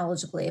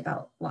knowledgeably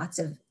about lots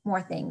of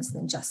more things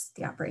than just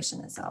the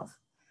operation itself.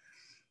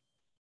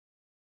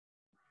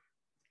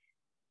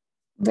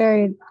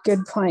 Very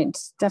good point,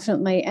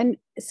 definitely. And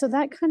so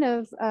that kind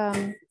of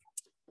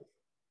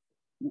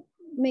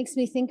makes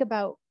me think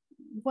about,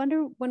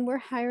 wonder when we're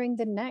hiring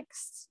the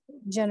next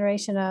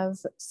generation of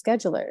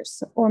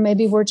schedulers, or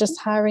maybe we're just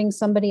hiring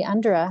somebody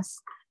under us,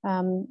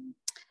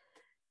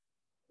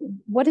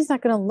 what is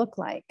that going to look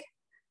like?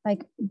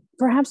 Like,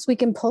 perhaps we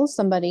can pull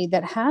somebody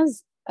that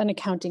has an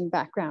accounting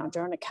background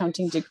or an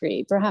accounting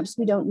degree. Perhaps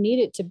we don't need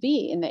it to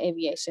be in the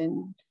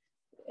aviation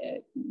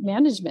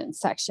management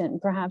section.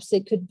 Perhaps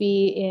it could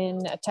be in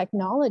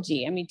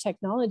technology. I mean,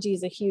 technology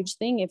is a huge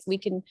thing. If we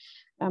can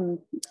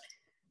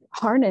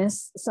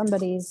harness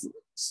somebody's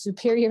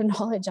superior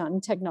knowledge on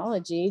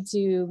technology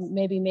to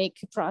maybe make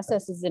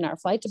processes in our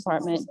flight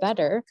department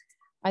better,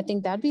 I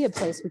think that'd be a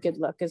place we could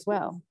look as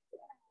well.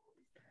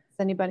 Does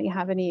anybody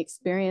have any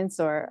experience,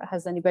 or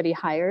has anybody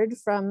hired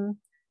from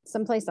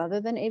someplace other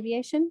than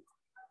aviation?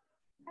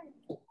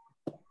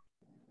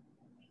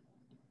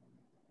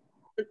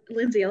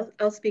 Lindsay,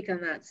 I'll speak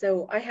on that.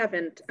 So I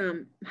haven't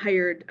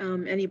hired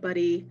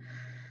anybody,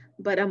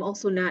 but I'm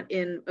also not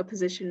in a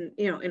position,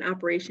 in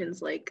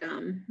operations like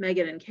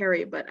Megan and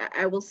Carrie. But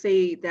I will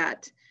say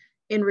that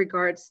in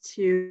regards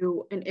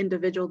to an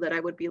individual that I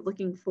would be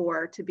looking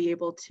for to be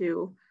able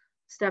to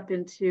step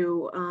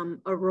into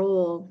a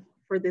role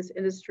for this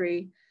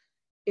industry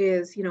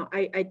is,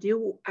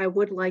 I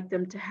would like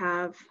them to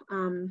have,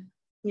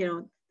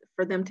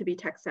 for them to be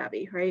tech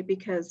savvy, right?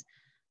 Because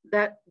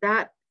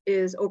that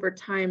is over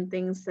time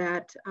things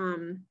that,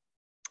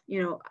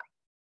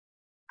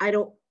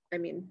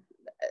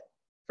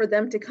 for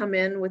them to come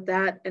in with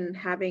that and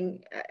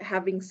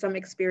having some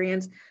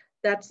experience,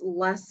 that's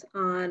less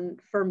on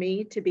for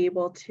me to be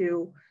able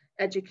to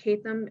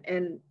educate them.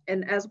 And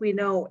as we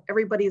know,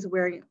 everybody's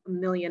wearing a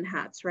million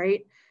hats,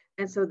 right?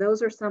 And so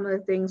those are some of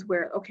the things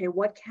where, okay,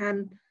 what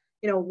can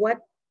I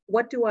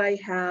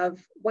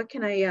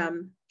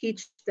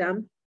teach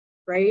them,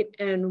 right?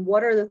 And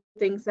what are the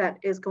things that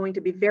is going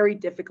to be very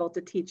difficult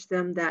to teach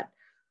them that,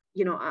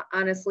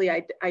 honestly,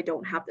 I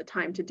don't have the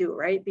time to do,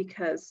 right?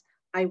 Because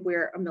I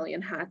wear a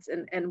million hats,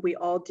 and we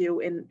all do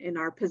in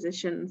our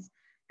positions.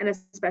 And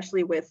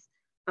especially with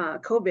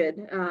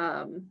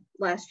COVID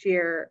last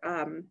year,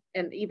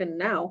 and even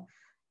now,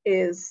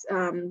 is,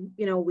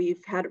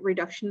 we've had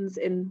reductions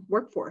in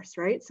workforce,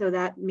 right? So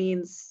that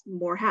means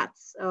more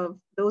hats of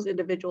those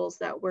individuals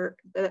that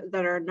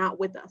are not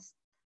with us.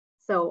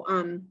 So,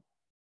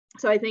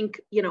 so I think,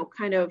 you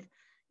kind of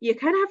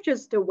have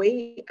just to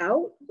weigh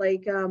out,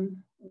 like,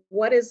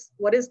 what is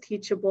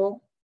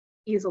teachable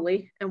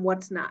easily and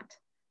what's not,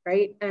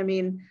 right? I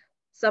mean,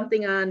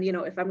 something on,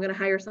 if I'm going to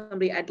hire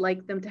somebody, I'd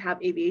like them to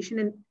have aviation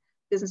and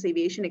business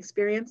aviation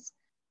experience,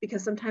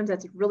 because sometimes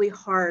that's really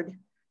hard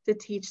to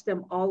teach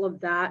them all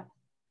of that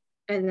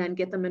and then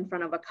get them in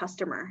front of a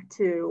customer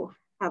to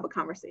have a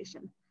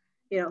conversation,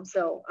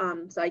 so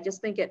I just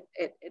think it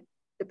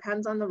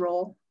depends on the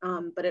role,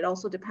 but it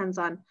also depends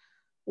on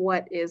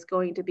what is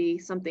going to be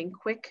something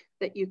quick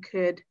that you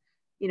could,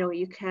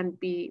 you can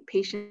be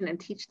patient and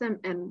teach them,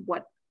 and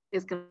what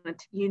is going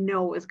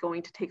to, is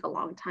going to take a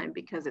long time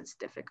because it's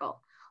difficult.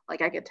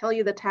 Like, I could tell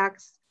you the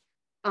tax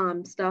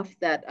stuff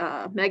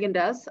that Megan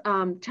does,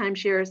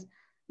 timeshares,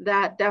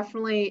 that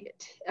definitely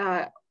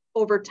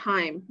over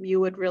time,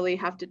 you would really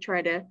have to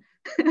try to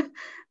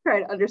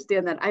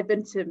understand that. I've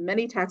been to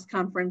many tax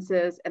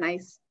conferences, and I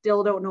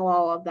still don't know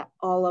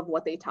all of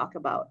what they talk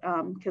about,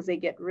 because they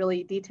get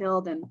really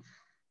detailed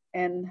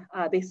and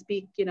they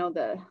speak,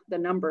 the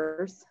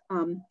numbers.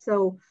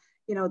 So,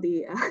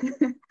 the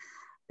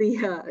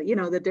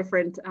the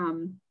different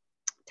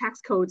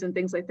tax codes and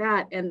things like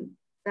that. And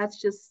that's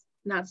just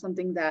not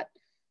something that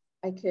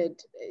I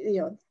could,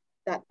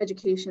 that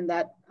education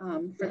that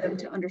for them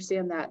to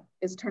understand that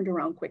is turned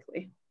around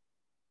quickly.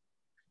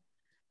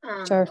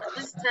 Sure.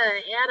 Just to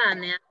add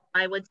on that,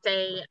 I would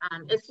say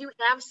if you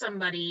have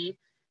somebody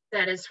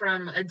that is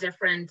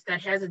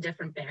that has a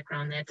different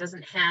background, that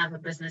doesn't have a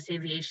business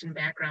aviation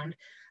background,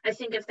 I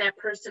think if that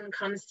person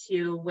comes to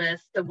you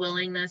with the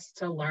willingness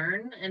to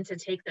learn and to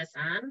take this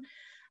on,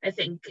 I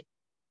think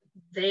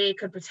they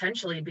could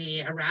potentially be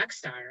a rock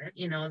star.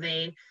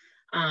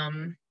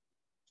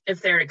 If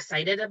they're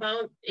excited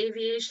about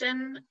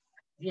aviation,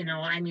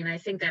 I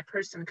think that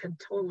person could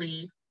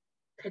totally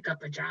pick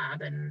up a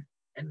job and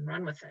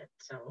run with it.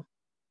 So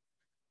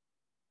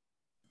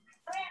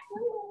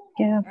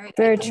yeah,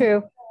 very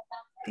true.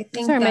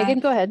 Sorry, Megan,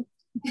 go ahead.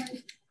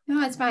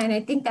 No, it's fine.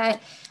 I think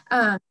that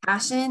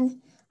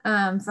passion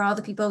for all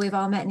the people we've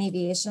all met in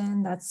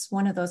aviation, that's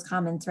one of those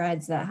common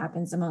threads that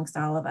happens amongst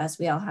all of us.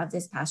 We all have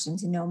this passion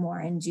to know more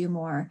and do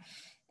more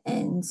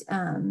and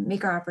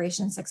make our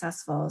operation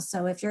successful.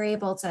 So if you're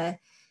able to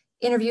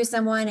interview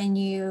someone and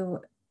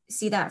you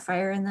see that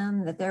fire in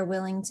them, that they're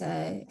willing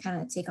to kind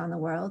of take on the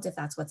world, if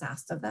that's what's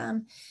asked of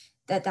them,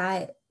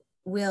 that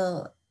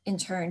will in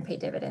turn pay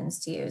dividends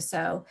to you.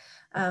 So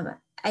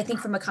I think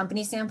from a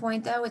company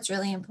standpoint, though, it's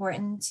really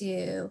important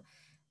to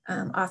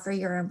offer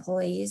your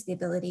employees the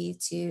ability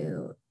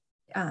to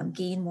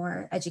gain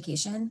more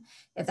education,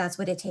 if that's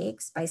what it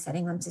takes, by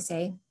setting them to,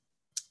 say,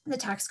 the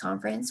tax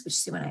conference, which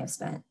Sue and I have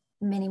spent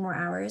many more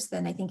hours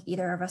than I think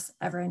either of us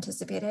ever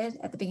anticipated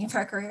at the beginning of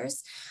our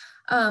careers.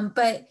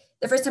 But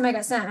the first time I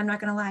got sent, I'm not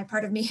going to lie,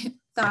 part of me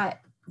thought,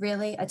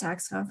 really, a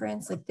tax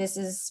conference? Like, this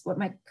is what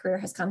my career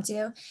has come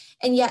to.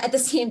 And yet at the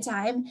same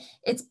time,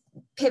 it's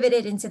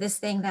pivoted into this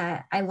thing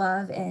that I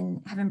love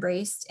and have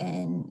embraced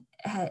and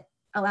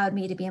allowed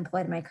me to be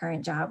employed in my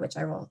current job, which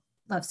I will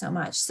love so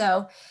much.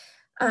 So,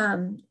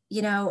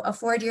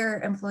 afford your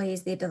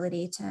employees the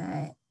ability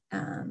to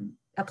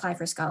apply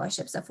for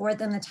scholarships, afford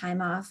them the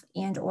time off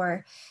and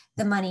or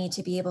the money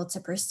to be able to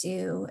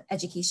pursue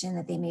education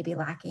that they may be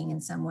lacking in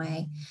some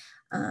way.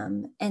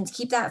 And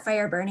keep that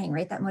fire burning,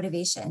 right? That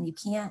motivation.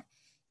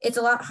 It's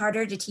a lot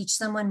harder to teach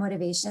someone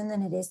motivation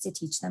than it is to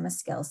teach them a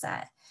skill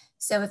set.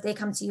 So if they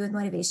come to you with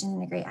motivation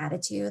and a great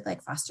attitude,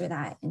 like, foster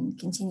that and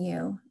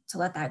continue to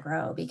let that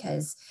grow,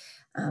 because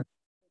I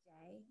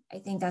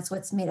think that's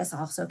what's made us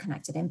all so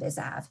connected in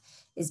BizAv,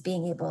 is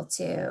being able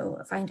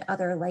to find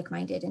other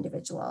like-minded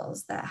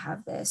individuals that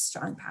have this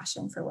strong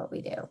passion for what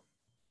we do.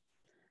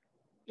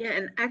 Yeah,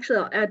 and actually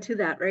I'll add to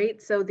that,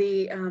 right? So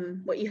the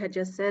what you had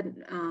just said,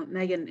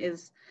 Megan,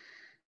 is,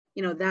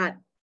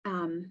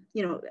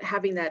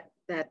 having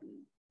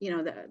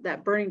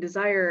that burning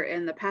desire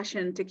and the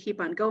passion to keep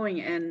on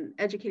going and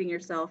educating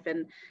yourself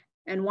and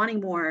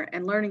wanting more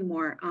and learning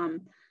more.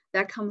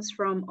 That comes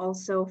from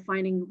also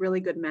finding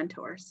really good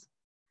mentors.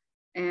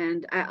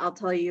 And I'll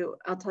tell you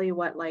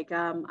what, like,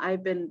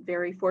 I've been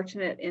very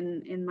fortunate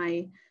in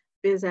my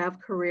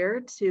BizAv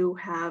career to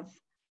have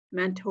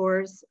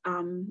mentors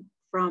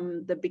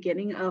from the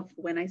beginning of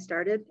when I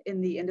started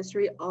in the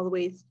industry all the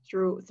way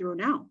through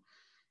now.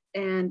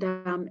 And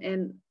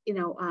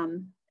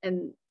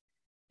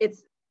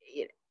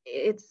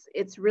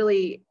it's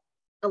really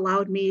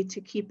allowed me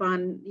to keep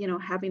on,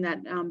 having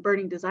that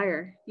burning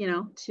desire,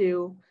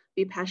 to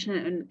be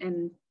passionate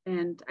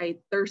and I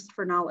thirst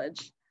for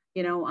knowledge,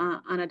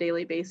 on a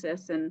daily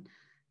basis. And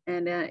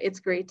it's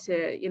great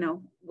to,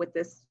 with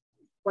this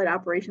flight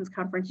operations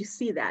conference, you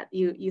see that,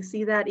 you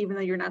see that even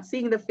though you're not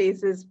seeing the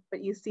faces,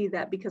 but you see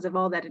that because of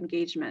all that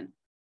engagement.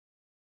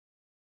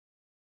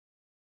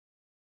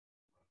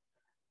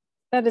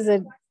 That is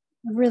a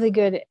really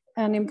good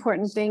and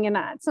important thing. And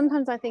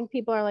sometimes I think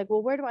people are like,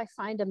 well, where do I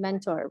find a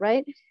mentor,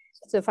 right?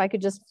 So if I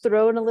could just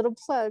throw in a little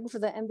plug for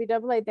the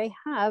NBAA, they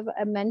have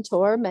a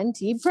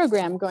mentor-mentee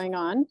program going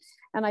on.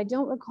 And I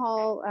don't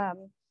recall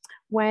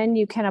when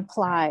you can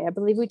apply. I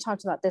believe we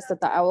talked about this at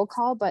the OWL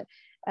call, but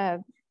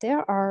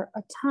there are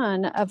a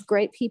ton of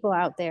great people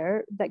out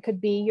there that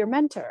could be your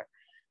mentor.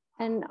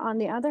 And on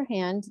the other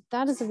hand,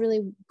 that is a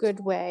really good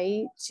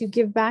way to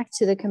give back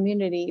to the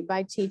community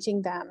by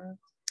teaching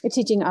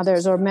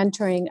others or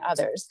mentoring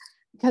others.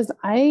 Because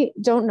I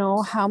don't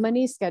know how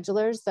many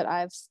schedulers that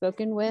I've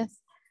spoken with,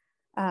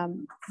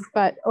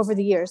 but over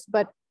the years,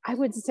 but I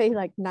would say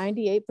like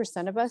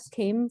 98% of us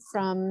came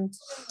from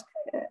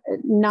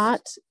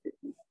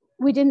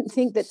we didn't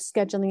think that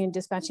scheduling and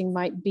dispatching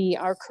might be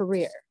our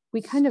career.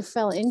 We kind of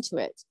fell into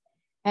it.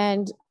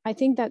 And I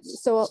think that,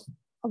 so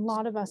a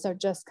lot of us are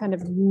just kind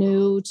of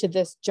new to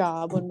this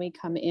job when we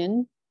come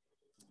in.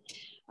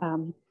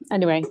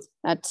 Anyway,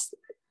 that's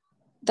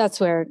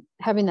where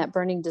having that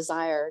burning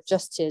desire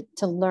just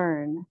to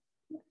learn,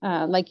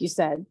 like you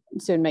said,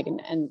 Sue and Megan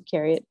and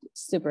Carrie, it's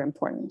super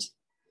important.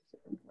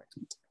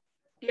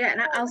 Yeah,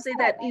 and I'll say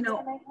that,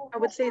 I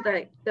would say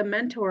that the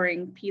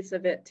mentoring piece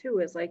of it too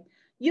is like,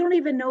 you don't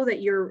even know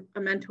that you're a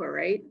mentor,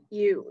 right?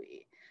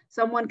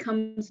 Someone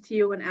comes to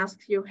you and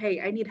asks you, hey,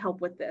 I need help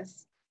with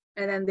this.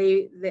 And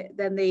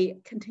then they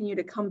continue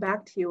to come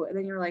back to you. And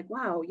then you're like,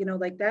 wow,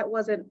 like that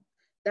was,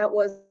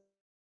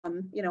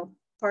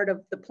 part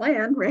of the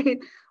plan, right?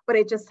 But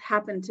it just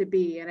happened to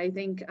be. And I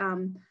think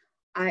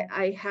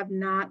I have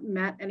not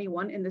met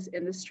anyone in this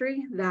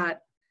industry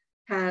that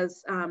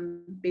has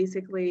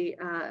basically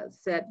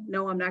said,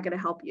 no, I'm not going to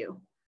help you.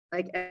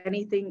 Like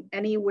anything,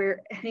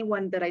 anywhere,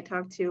 anyone that I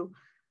talk to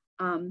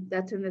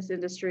that's in this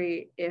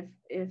industry, if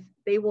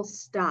they will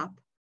stop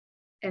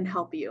and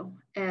help you,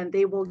 and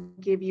they will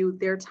give you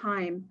their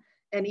time,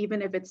 and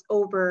even if it's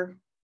over,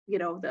 you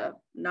know, the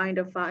 9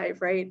 to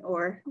 5, right?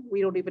 Or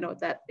we don't even know what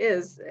that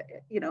is,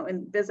 you know,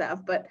 in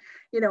BizAv, but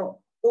you know,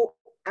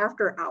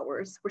 after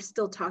hours, we're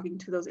still talking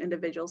to those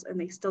individuals, and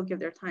they still give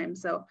their time.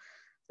 So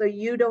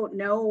you don't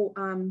know,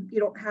 you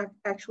don't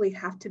actually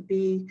have to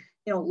be,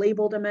 you know,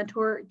 labeled a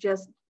mentor.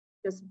 Just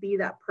be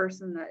that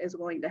person that is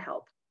willing to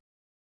help.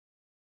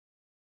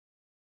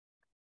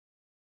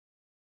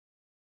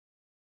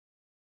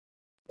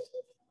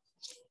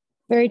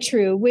 Very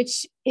true,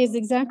 which is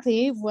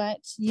exactly what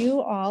you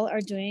all are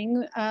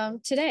doing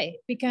today,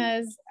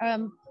 because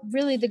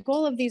really the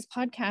goal of these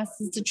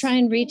podcasts is to try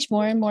and reach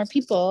more and more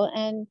people,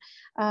 and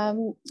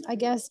I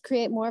guess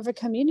create more of a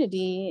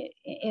community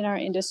in our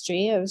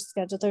industry of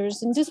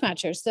schedulers and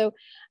dispatchers. So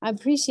I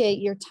appreciate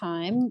your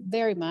time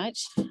very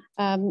much.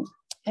 And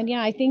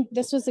yeah, I think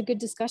this was a good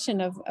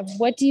discussion of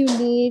what do you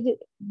need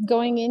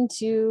going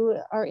into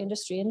our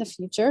industry in the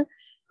future?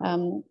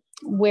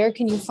 Where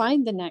can you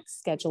find the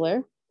next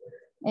scheduler?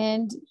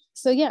 And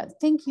so, yeah,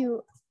 thank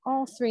you,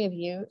 all three of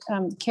you,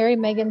 Carrie,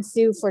 Megan,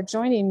 Sue, for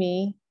joining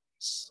me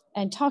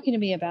and talking to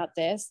me about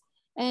this.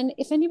 And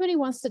if anybody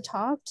wants to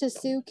talk to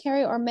Sue,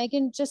 Carrie, or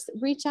Megan, just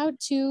reach out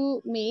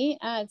to me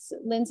at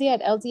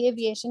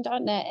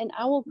lindsay@ldaviation.net, and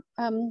I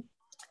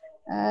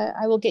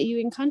will get you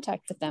in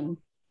contact with them.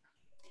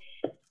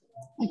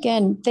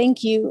 Again,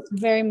 thank you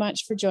very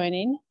much for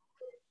joining.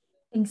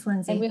 Thanks,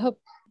 Lindsay. And we hope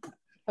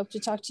to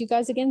talk to you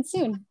guys again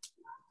soon.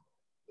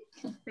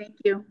 Thank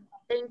you.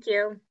 Thank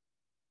you.